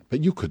efficient,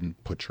 but you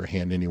couldn't put your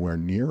hand anywhere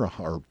near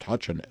or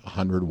touch a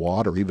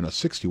 100-watt or even a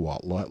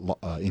 60-watt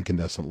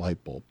incandescent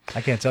light bulb.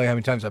 I can't tell you how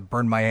many times I've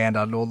burned my hand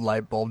on an old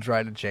light bulb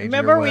trying to change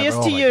Remember it. we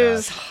used to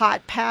use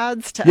hot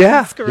pads to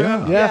Yeah, unscrew?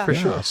 yeah, for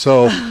sure.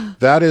 So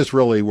that is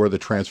really where the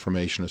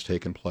transformation has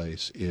taken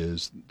place,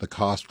 is the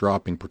cost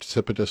dropping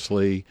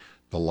precipitously.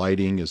 The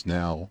lighting is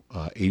now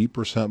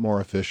 80%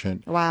 more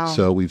efficient. Wow.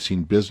 So we've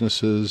seen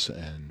businesses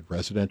and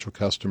residential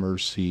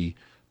customers see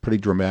pretty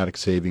dramatic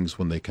savings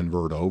when they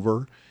convert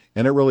over.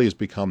 And it really has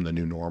become the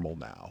new normal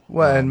now.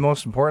 Well, and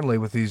most importantly,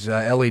 with these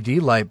LED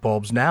light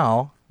bulbs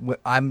now,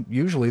 I'm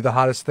usually the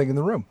hottest thing in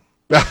the room.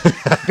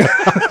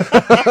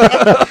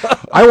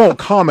 I won't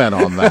comment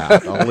on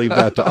that. I'll leave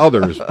that to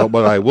others. But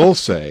what I will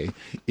say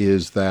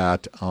is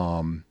that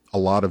a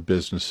lot of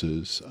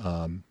businesses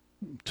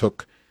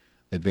took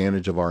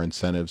advantage of our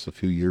incentives a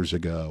few years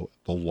ago.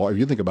 If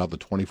you think about the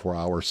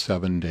 24-hour,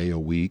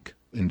 7-day-a-week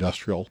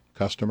industrial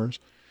customers,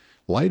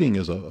 lighting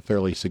is a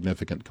fairly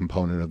significant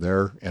component of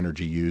their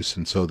energy use,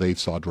 and so they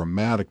saw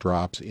dramatic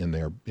drops in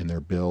their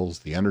bills,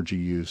 the energy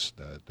use,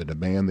 the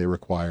demand they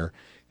require,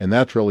 and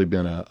that's really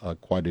been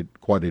quite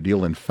a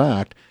deal. In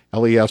fact,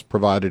 LES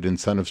provided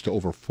incentives to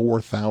over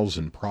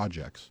 4,000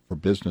 projects for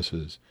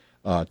businesses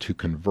to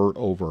convert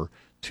over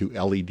to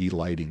LED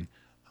lighting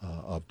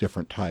of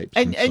different types.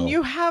 And so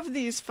you have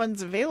these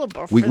funds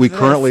available for we this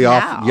currently now.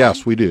 offer,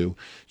 yes, we do.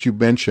 As you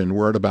mentioned,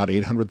 we're at about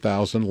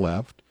 800,000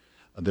 left.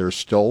 There's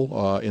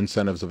still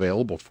incentives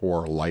available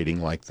for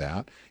lighting like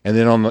that. And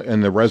then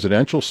in the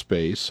residential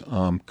space,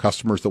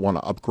 customers that want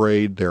to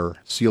upgrade their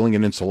ceiling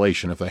and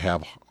insulation, if they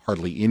have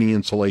hardly any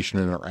insulation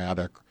in their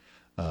attic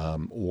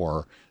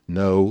or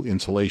no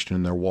insulation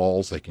in their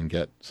walls, they can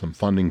get some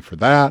funding for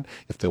that.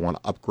 If they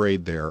want to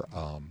upgrade their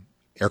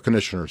air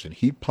conditioners and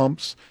heat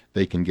pumps,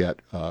 they can get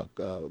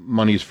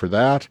monies for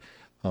that.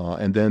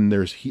 And then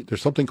there's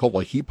something called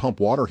a heat pump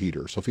water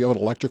heater. So if you have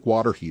an electric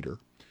water heater,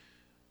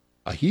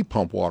 a heat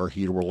pump water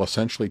heater will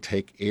essentially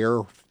take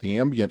the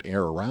ambient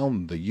air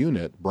around the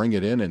unit, bring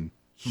it in and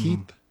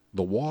heat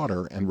the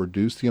water and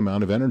reduce the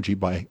amount of energy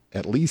by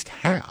at least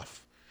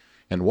half.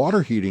 And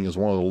water heating is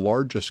one of the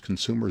largest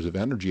consumers of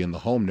energy in the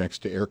home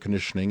next to air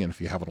conditioning and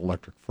if you have an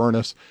electric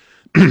furnace.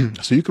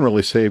 So you can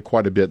really save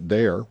quite a bit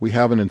there. We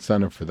have an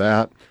incentive for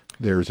that.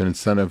 There's an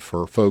incentive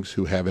for folks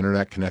who have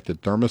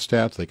internet-connected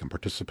thermostats. They can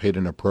participate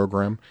in a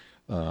program.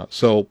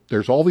 So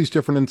there's all these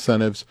different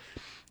incentives,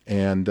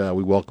 and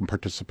we welcome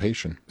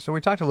participation. So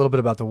we talked a little bit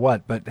about the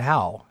what, but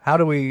how? How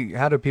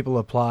do people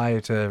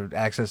apply to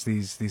access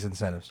these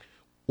incentives?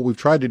 What we've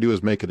tried to do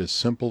is make it as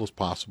simple as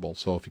possible.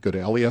 So if you go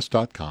to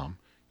les.com,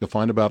 you'll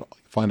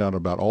find out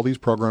about all these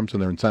programs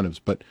and their incentives.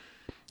 But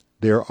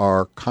there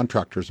are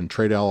contractors and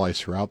trade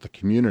allies throughout the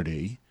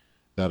community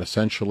that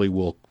essentially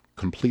will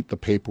complete the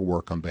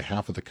paperwork on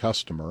behalf of the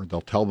customer.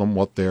 They'll tell them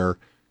what their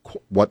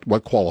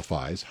what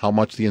qualifies, how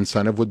much the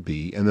incentive would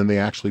be, and then they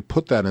actually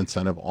put that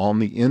incentive on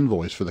the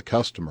invoice for the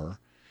customer.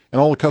 And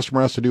all the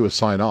customer has to do is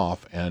sign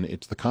off, and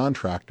it's the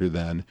contractor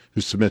then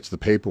who submits the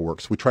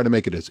paperwork. So we try to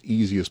make it as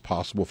easy as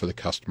possible for the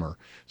customer.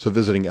 So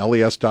visiting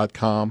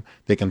les.com,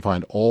 they can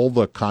find all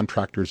the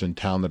contractors in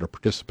town that are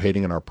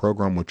participating in our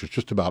program, which is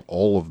just about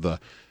all of the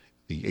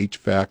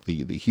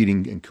HVAC, the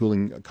heating and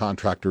cooling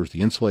contractors,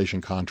 the insulation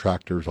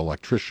contractors,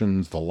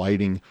 electricians, the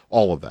lighting,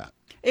 all of that.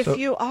 If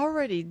you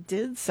already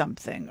did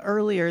something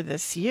earlier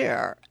this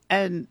year,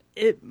 and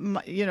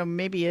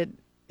maybe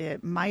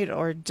it might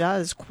or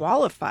does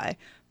qualify,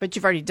 but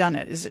you've already done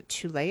it. Is it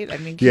too late? I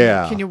mean,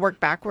 can you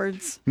work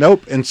backwards?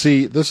 Nope. And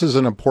see, this is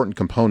an important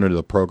component of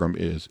the program.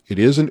 It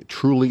isn't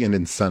truly an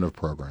incentive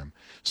program.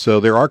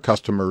 So there are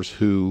customers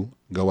who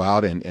go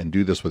out and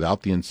do this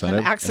without the incentive.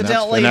 And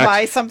accidentally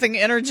buy something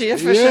energy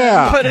efficient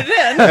and put it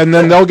in. And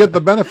then they'll get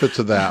the benefits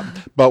of that.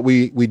 But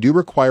we do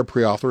require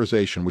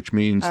pre-authorization, which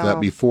means that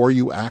before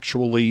you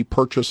actually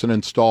purchase and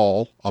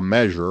install a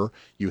measure,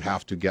 you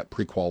have to get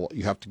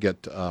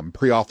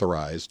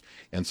pre-authorized.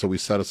 And so we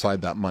set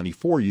aside that money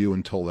for you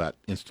until that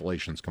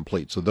installation is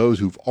complete. So those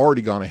who've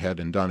already gone ahead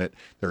and done it,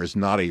 there is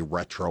not a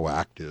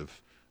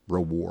retroactive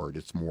reward.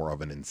 It's more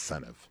of an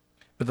incentive.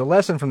 But the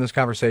lesson from this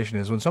conversation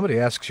is when somebody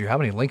asks you how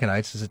many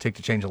Lincolnites does it take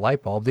to change a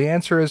light bulb, the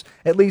answer is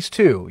at least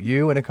 2,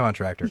 you and a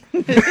contractor.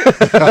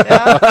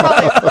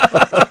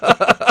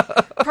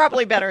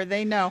 Probably better.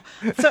 They know.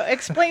 So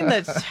explain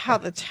how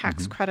the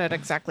tax credit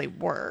exactly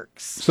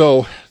works.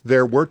 So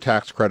there were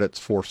tax credits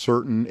for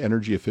certain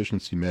energy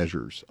efficiency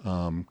measures.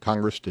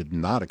 Congress did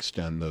not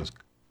extend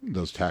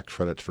those tax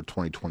credits for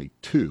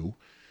 2022.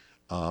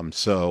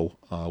 So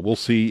we'll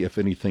see if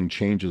anything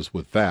changes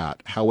with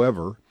that.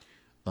 However,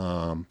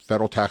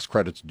 federal tax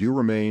credits do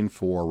remain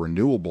for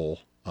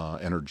renewable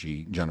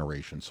energy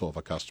generation. So if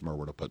a customer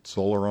were to put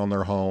solar on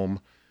their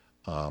home,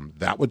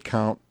 that would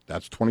count.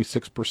 That's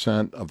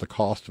 26% of the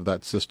cost of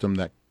that system.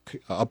 That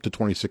up to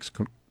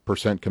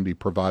 26% can be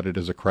provided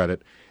as a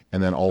credit.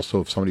 And then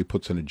also if somebody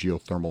puts in a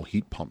geothermal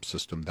heat pump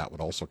system, that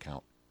would also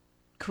count.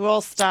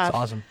 Cool stuff.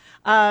 That's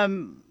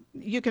awesome.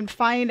 You can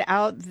find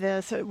out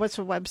this. What's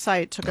the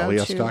website to go to?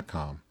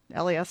 les.com.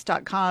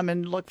 les.com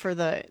and look for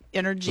the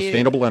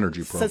Sustainable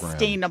Energy Program.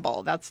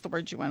 Sustainable. That's the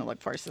word you want to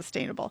look for,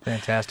 sustainable.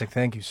 Fantastic.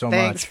 Thank you so much.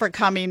 Thanks for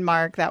coming,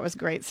 Mark. That was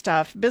great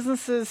stuff.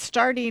 Businesses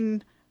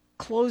starting,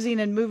 closing,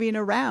 and moving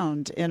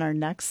around in our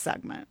next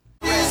segment.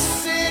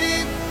 This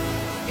city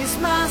is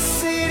my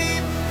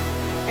city,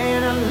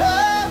 and I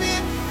love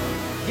it.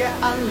 Yeah,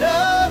 I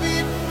love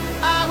it.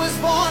 I was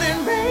born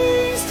and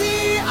raised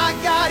here. I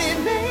got it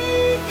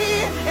made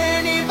here.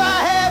 And if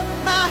I have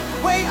my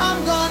way,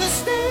 I'm gonna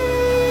stay.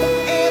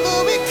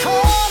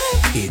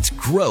 It's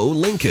Grow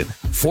Lincoln,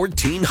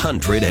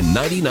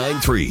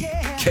 1499.3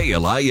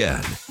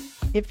 KLIN.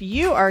 If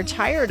you are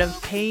tired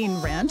of paying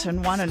rent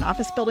and want an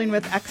office building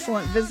with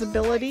excellent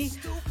visibility,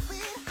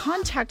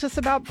 contact us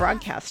about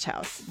Broadcast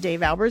House. Dave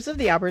Albers of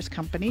the Albers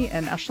Company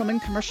and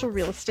Eshelman Commercial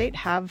Real Estate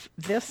have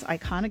this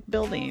iconic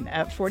building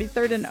at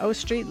 43rd and O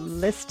Street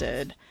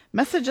listed.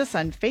 Message us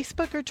on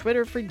Facebook or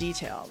Twitter for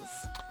details.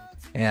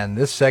 And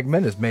this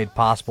segment is made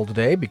possible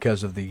today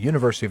because of the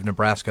University of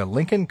Nebraska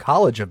Lincoln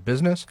College of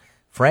Business,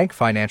 Frank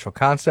Financial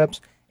Concepts,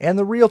 and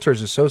the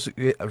Realtors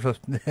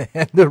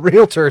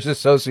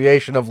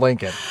Association of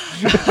Lincoln.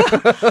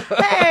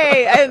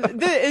 Hey,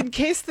 in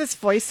case this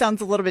voice sounds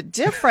a little bit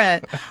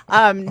different,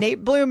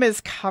 Nate Bloom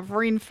is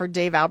covering for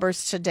Dave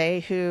Albers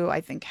today, who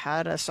I think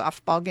had a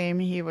softball game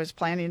he was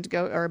planning to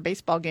go, or a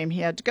baseball game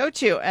he had to go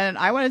to. And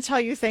I want to tell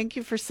you, thank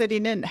you for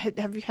sitting in.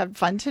 Have you had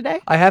fun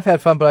today? I have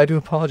had fun, but I do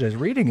apologize.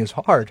 Reading is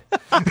hard.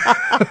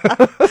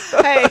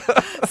 Hey,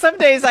 some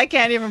days I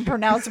can't even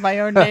pronounce my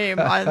own name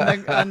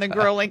on the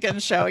Grow Lincoln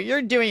show.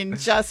 You're doing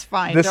just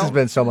fine. This has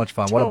been so much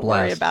fun. What a blast. Don't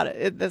worry about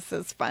it. This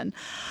is fun.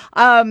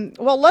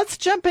 Well, let's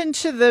jump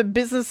into the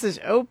businesses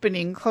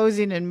opening,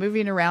 closing, and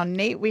moving around.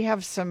 Nate, we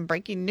have some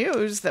breaking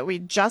news that we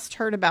just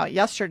heard about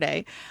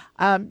yesterday.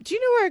 Do you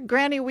know where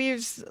Granny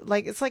Weave's,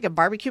 it's like a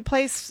barbecue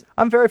place?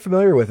 I'm very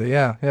familiar with it,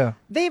 yeah.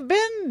 They've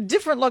been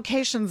different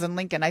locations in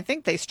Lincoln. I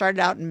think they started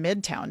out in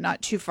Midtown,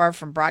 not too far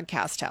from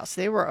Broadcast House.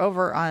 They were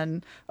over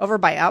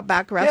by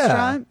Outback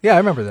Restaurant. Yeah, I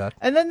remember that.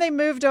 And then they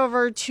moved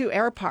over to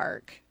Air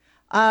Park.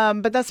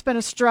 But that's been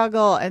a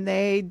struggle, and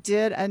they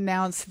did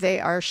announce they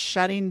are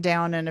shutting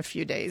down in a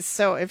few days.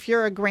 So if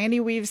you're a Granny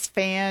Weaves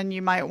fan,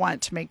 you might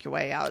want to make your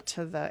way out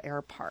to the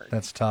Air Park.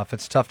 That's tough.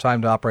 It's a tough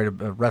time to operate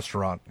a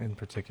restaurant in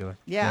particular.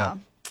 Yeah.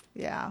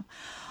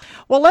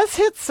 Well, let's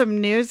hit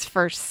some news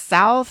for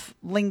South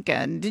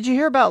Lincoln. Did you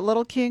hear about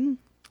Little King?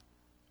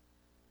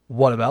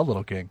 What about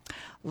Little King?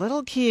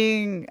 Little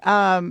King,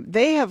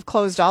 they have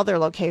closed all their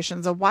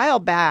locations. A while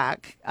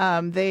back,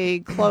 they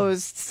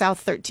closed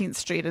South 13th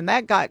Street, and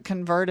that got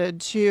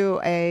converted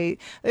to it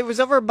was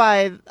over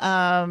by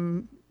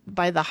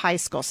the high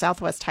school,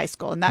 Southwest High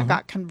School, and that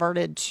got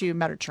converted to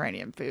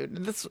Mediterranean food.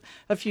 And this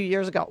a few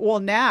years ago. Well,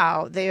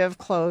 now they have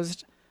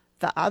closed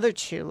the other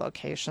 2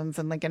 locations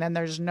in Lincoln, and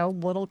there's no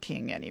Little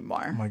King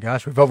anymore. Oh my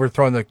gosh, we've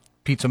overthrown the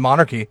pizza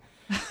monarchy.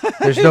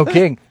 There's no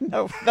king.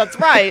 No, that's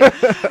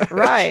right.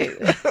 Right.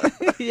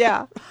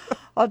 Yeah,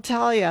 I'll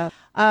tell you.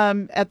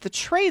 At the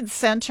Trade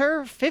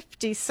Center,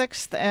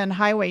 56th and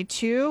Highway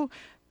 2,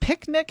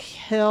 Picnic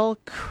Hill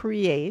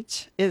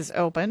Create is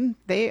open.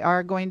 They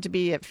are going to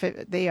be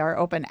they are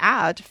open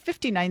at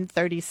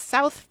 5930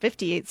 South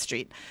 58th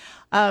Street.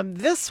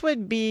 This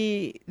would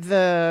be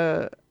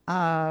the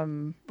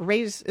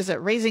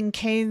Raising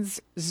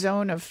Cane's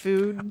zone of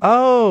food?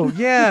 Oh,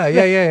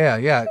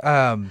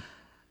 yeah.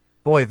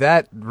 Boy,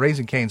 that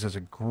Raising Cane's is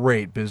a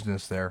great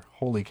business there.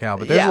 Holy cow.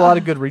 But there's a lot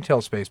of good retail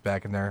space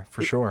back in there,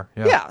 for sure.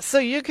 Yeah, so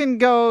you can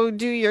go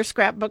do your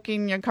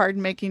scrapbooking, your card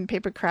making,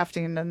 paper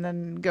crafting, and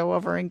then go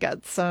over and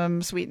get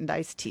some sweetened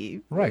iced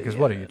tea. Right, because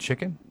what are you,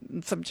 chicken?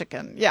 Some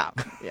chicken. Yeah,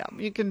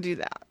 you can do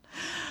that.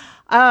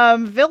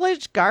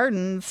 Village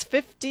Gardens,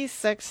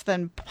 56th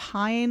and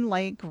Pine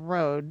Lake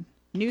Road.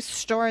 New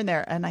store in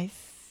there. And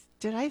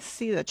did I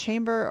see the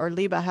Chamber or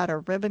Liba had a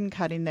ribbon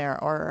cutting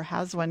there or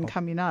has one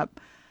coming up?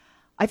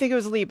 I think it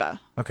was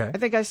Liba. Okay. I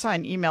think I saw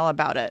an email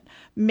about it.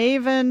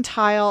 Maven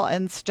Tile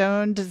and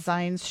Stone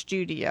Design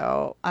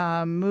Studio,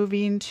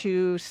 moving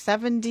to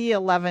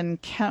 7011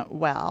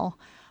 Kentwell.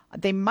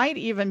 They might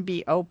even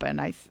be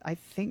open. I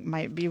think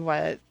might be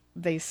what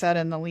they said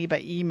in the Liba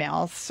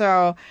email.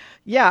 So,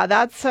 yeah,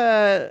 that's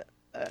a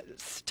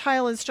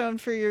tile and stone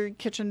for your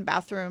kitchen,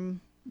 bathroom.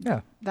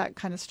 Yeah. That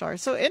kind of store.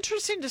 So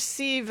interesting to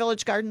see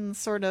Village Gardens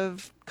sort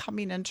of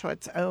coming into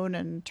its own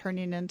and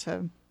turning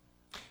into.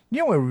 You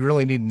know what we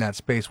really need in that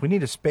space? We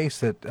need a space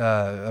that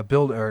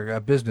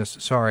a business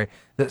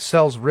that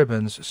sells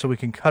ribbons, so we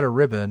can cut a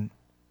ribbon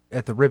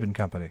at the ribbon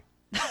company.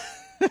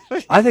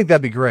 I think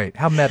that'd be great.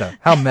 How meta?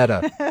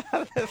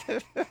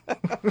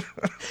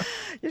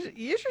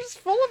 You're just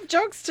full of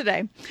jokes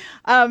today.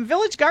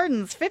 Village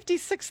Gardens,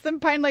 56th and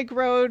Pine Lake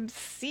Road.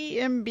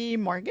 CMB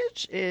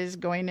Mortgage is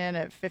going in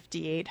at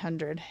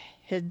 5800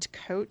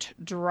 Hidcote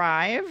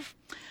Drive.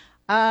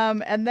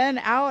 And then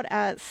out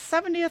at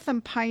 70th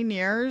and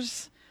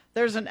Pioneers,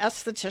 there's an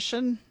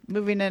esthetician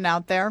moving in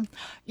out there.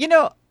 You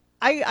know,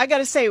 I got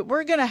to say,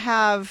 we're going to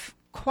have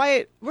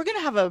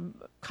a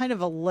kind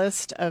of a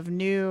list of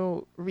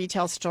new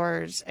retail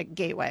stores at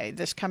Gateway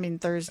this coming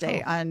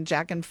Thursday on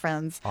Jack and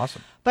Friends.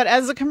 Awesome. But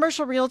as a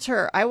commercial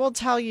realtor, I will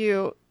tell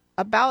you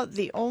about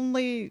the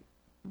only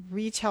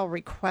retail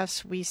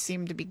requests we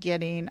seem to be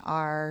getting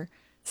are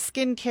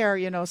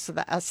skincare, so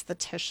the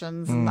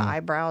estheticians and the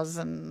eyebrows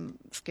and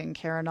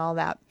skincare and all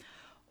that,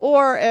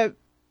 or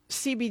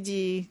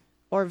CBD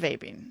or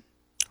vaping.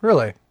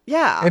 Really?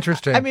 Yeah.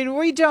 Interesting. I mean,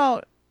 we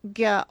don't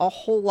get a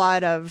whole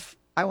lot of,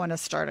 I want to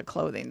start a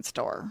clothing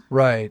store.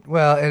 Right.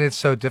 Well, and it's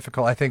so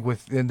difficult, I think,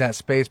 within that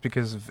space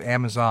because of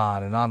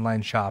Amazon and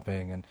online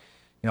shopping and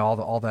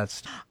all that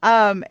stuff.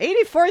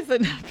 84th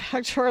and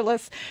back to our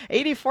list,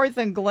 84th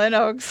and Glen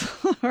Oaks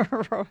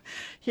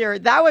here.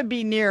 That would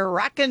be near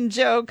Rockin'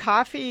 Joe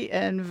Coffee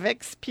and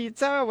Vic's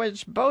Pizza,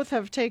 which both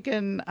have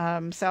taken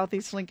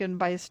Southeast Lincoln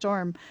by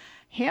storm.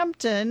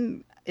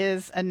 Hampton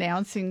is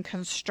announcing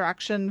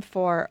construction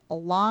for a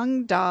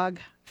Long Dog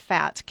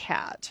Fat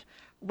Cat,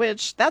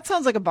 which that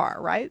sounds like a bar,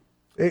 right?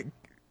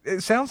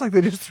 It sounds like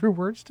they just threw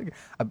words together.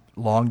 A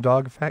long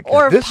dog, fat cat.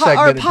 Or this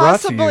segment is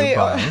brought to you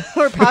by...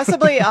 or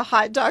possibly a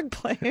hot dog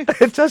place.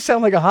 It does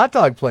sound like a hot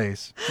dog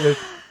place with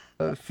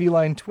a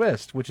feline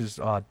twist, which is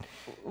odd.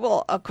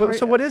 Well,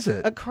 so what is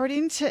it?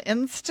 According to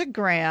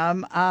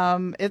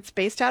Instagram, it's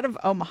based out of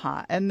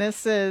Omaha, and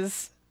this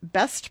is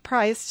best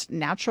priced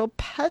natural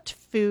pet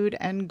food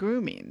and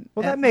grooming.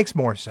 Well, that makes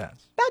more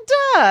sense. That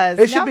does.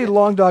 It should be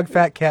long dog,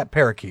 fat cat,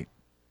 parakeet.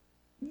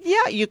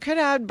 Yeah, you could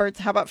add birds.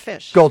 How about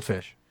fish?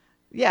 Goldfish.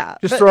 Yeah.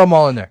 Just throw them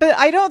all in there. But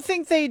I don't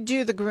think they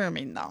do the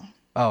grooming, though.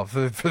 Oh,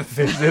 for the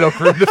fish. They don't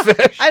groom the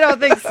fish? I don't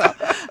think so.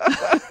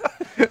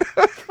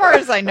 As far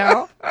as I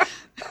know.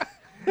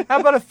 How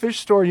about a fish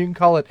store? You can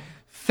call it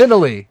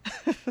Finally.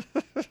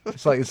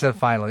 It's like instead of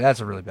finally. That's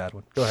a really bad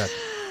one. Go ahead.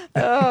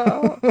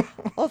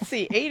 Let's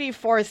see.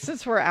 84th,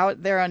 since we're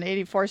out there on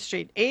 84th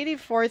Street.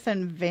 84th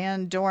and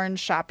Van Dorn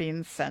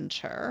Shopping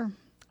Center.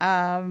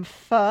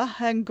 Pho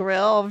and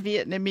Grill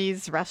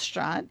Vietnamese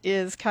restaurant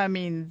is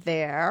coming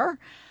there.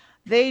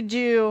 They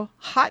do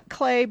hot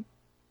clay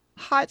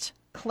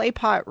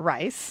pot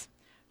rice,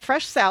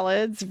 fresh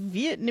salads,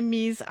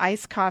 Vietnamese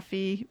iced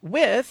coffee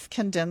with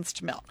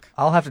condensed milk.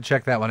 I'll have to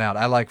check that one out.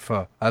 I like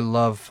pho. I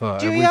love pho.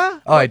 Do ya?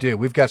 Oh, I do.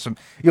 We've got some.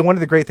 One of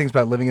the great things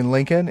about living in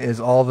Lincoln is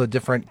all the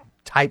different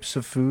types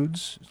of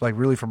foods, like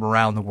really from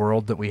around the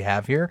world that we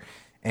have here.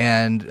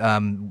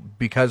 And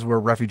because we're a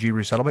refugee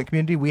resettlement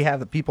community, we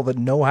have the people that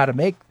know how to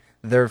make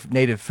their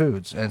native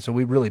foods, and so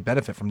we really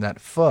benefit from that.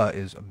 Pho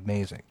is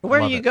amazing.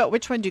 Where do you go?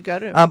 Which one do you go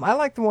to? I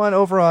like the one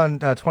over on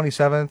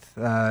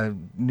 27th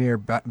near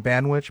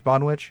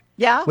Bonwich.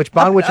 Yeah, which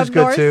Bonwich is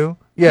good north? Too.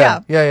 Yeah.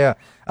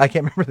 I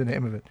can't remember the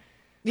name of it.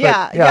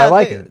 Yeah, I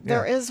like it.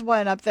 There is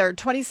one up there,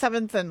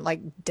 27th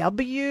and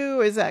W.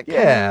 Is that kind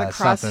of the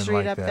cross street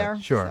like up that. there?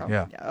 Sure. So,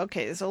 yeah.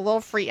 Okay, so a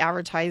little free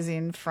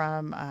advertising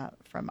from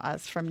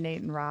us, from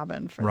Nate and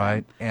Robin, for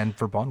right, them. and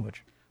for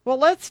Bonwich. Well,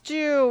 let's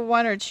do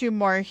one or two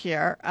more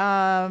here.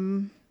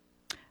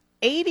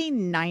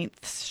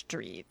 89th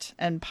Street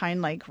and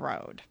Pine Lake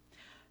Road.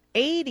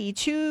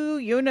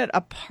 82-unit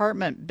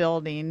apartment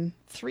building,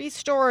 3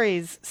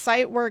 stories,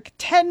 site work,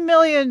 $10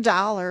 million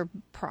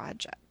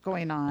project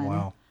going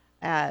on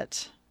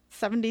at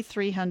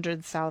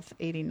 7300 South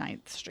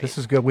 89th Street. This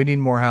is good. We need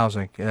more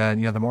housing.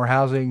 And, the more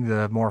housing,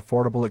 the more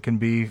affordable it can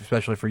be,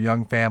 especially for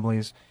young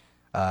families.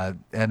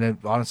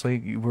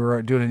 Honestly,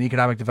 we're doing an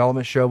economic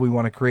development show. We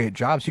want to create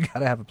jobs. You got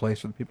to have a place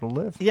for the people to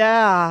live.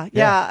 Yeah.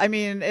 I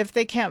mean, if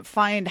they can't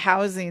find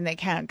housing, they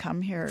can't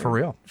come here. For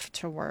real.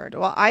 To Word.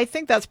 Well, I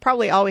think that's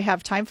probably all we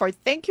have time for.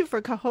 Thank you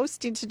for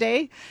co-hosting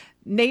today,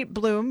 Nate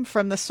Bloom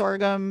from the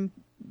Sorghum,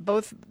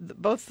 both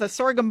the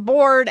Sorghum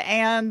board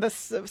and the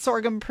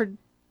Sorghum.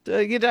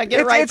 Did I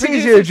get it right? It's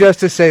easier just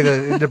to say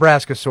the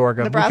Nebraska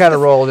sorghum. We kind of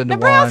rolled into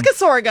Nebraska one.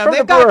 sorghum.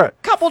 They've got a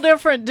couple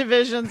different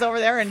divisions over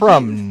there.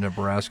 From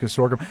Nebraska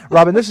sorghum.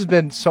 Robin, this has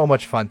been so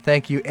much fun.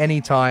 Thank you.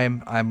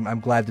 Anytime. I'm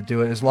glad to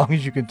do it, as long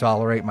as you can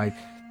tolerate my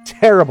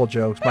terrible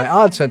jokes, my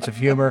odd sense of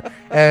humor,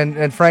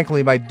 and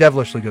frankly, my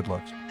devilishly good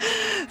looks.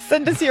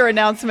 Send us your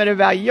announcement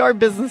about your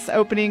business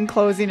opening,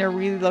 closing, or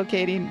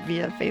relocating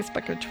via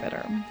Facebook or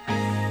Twitter.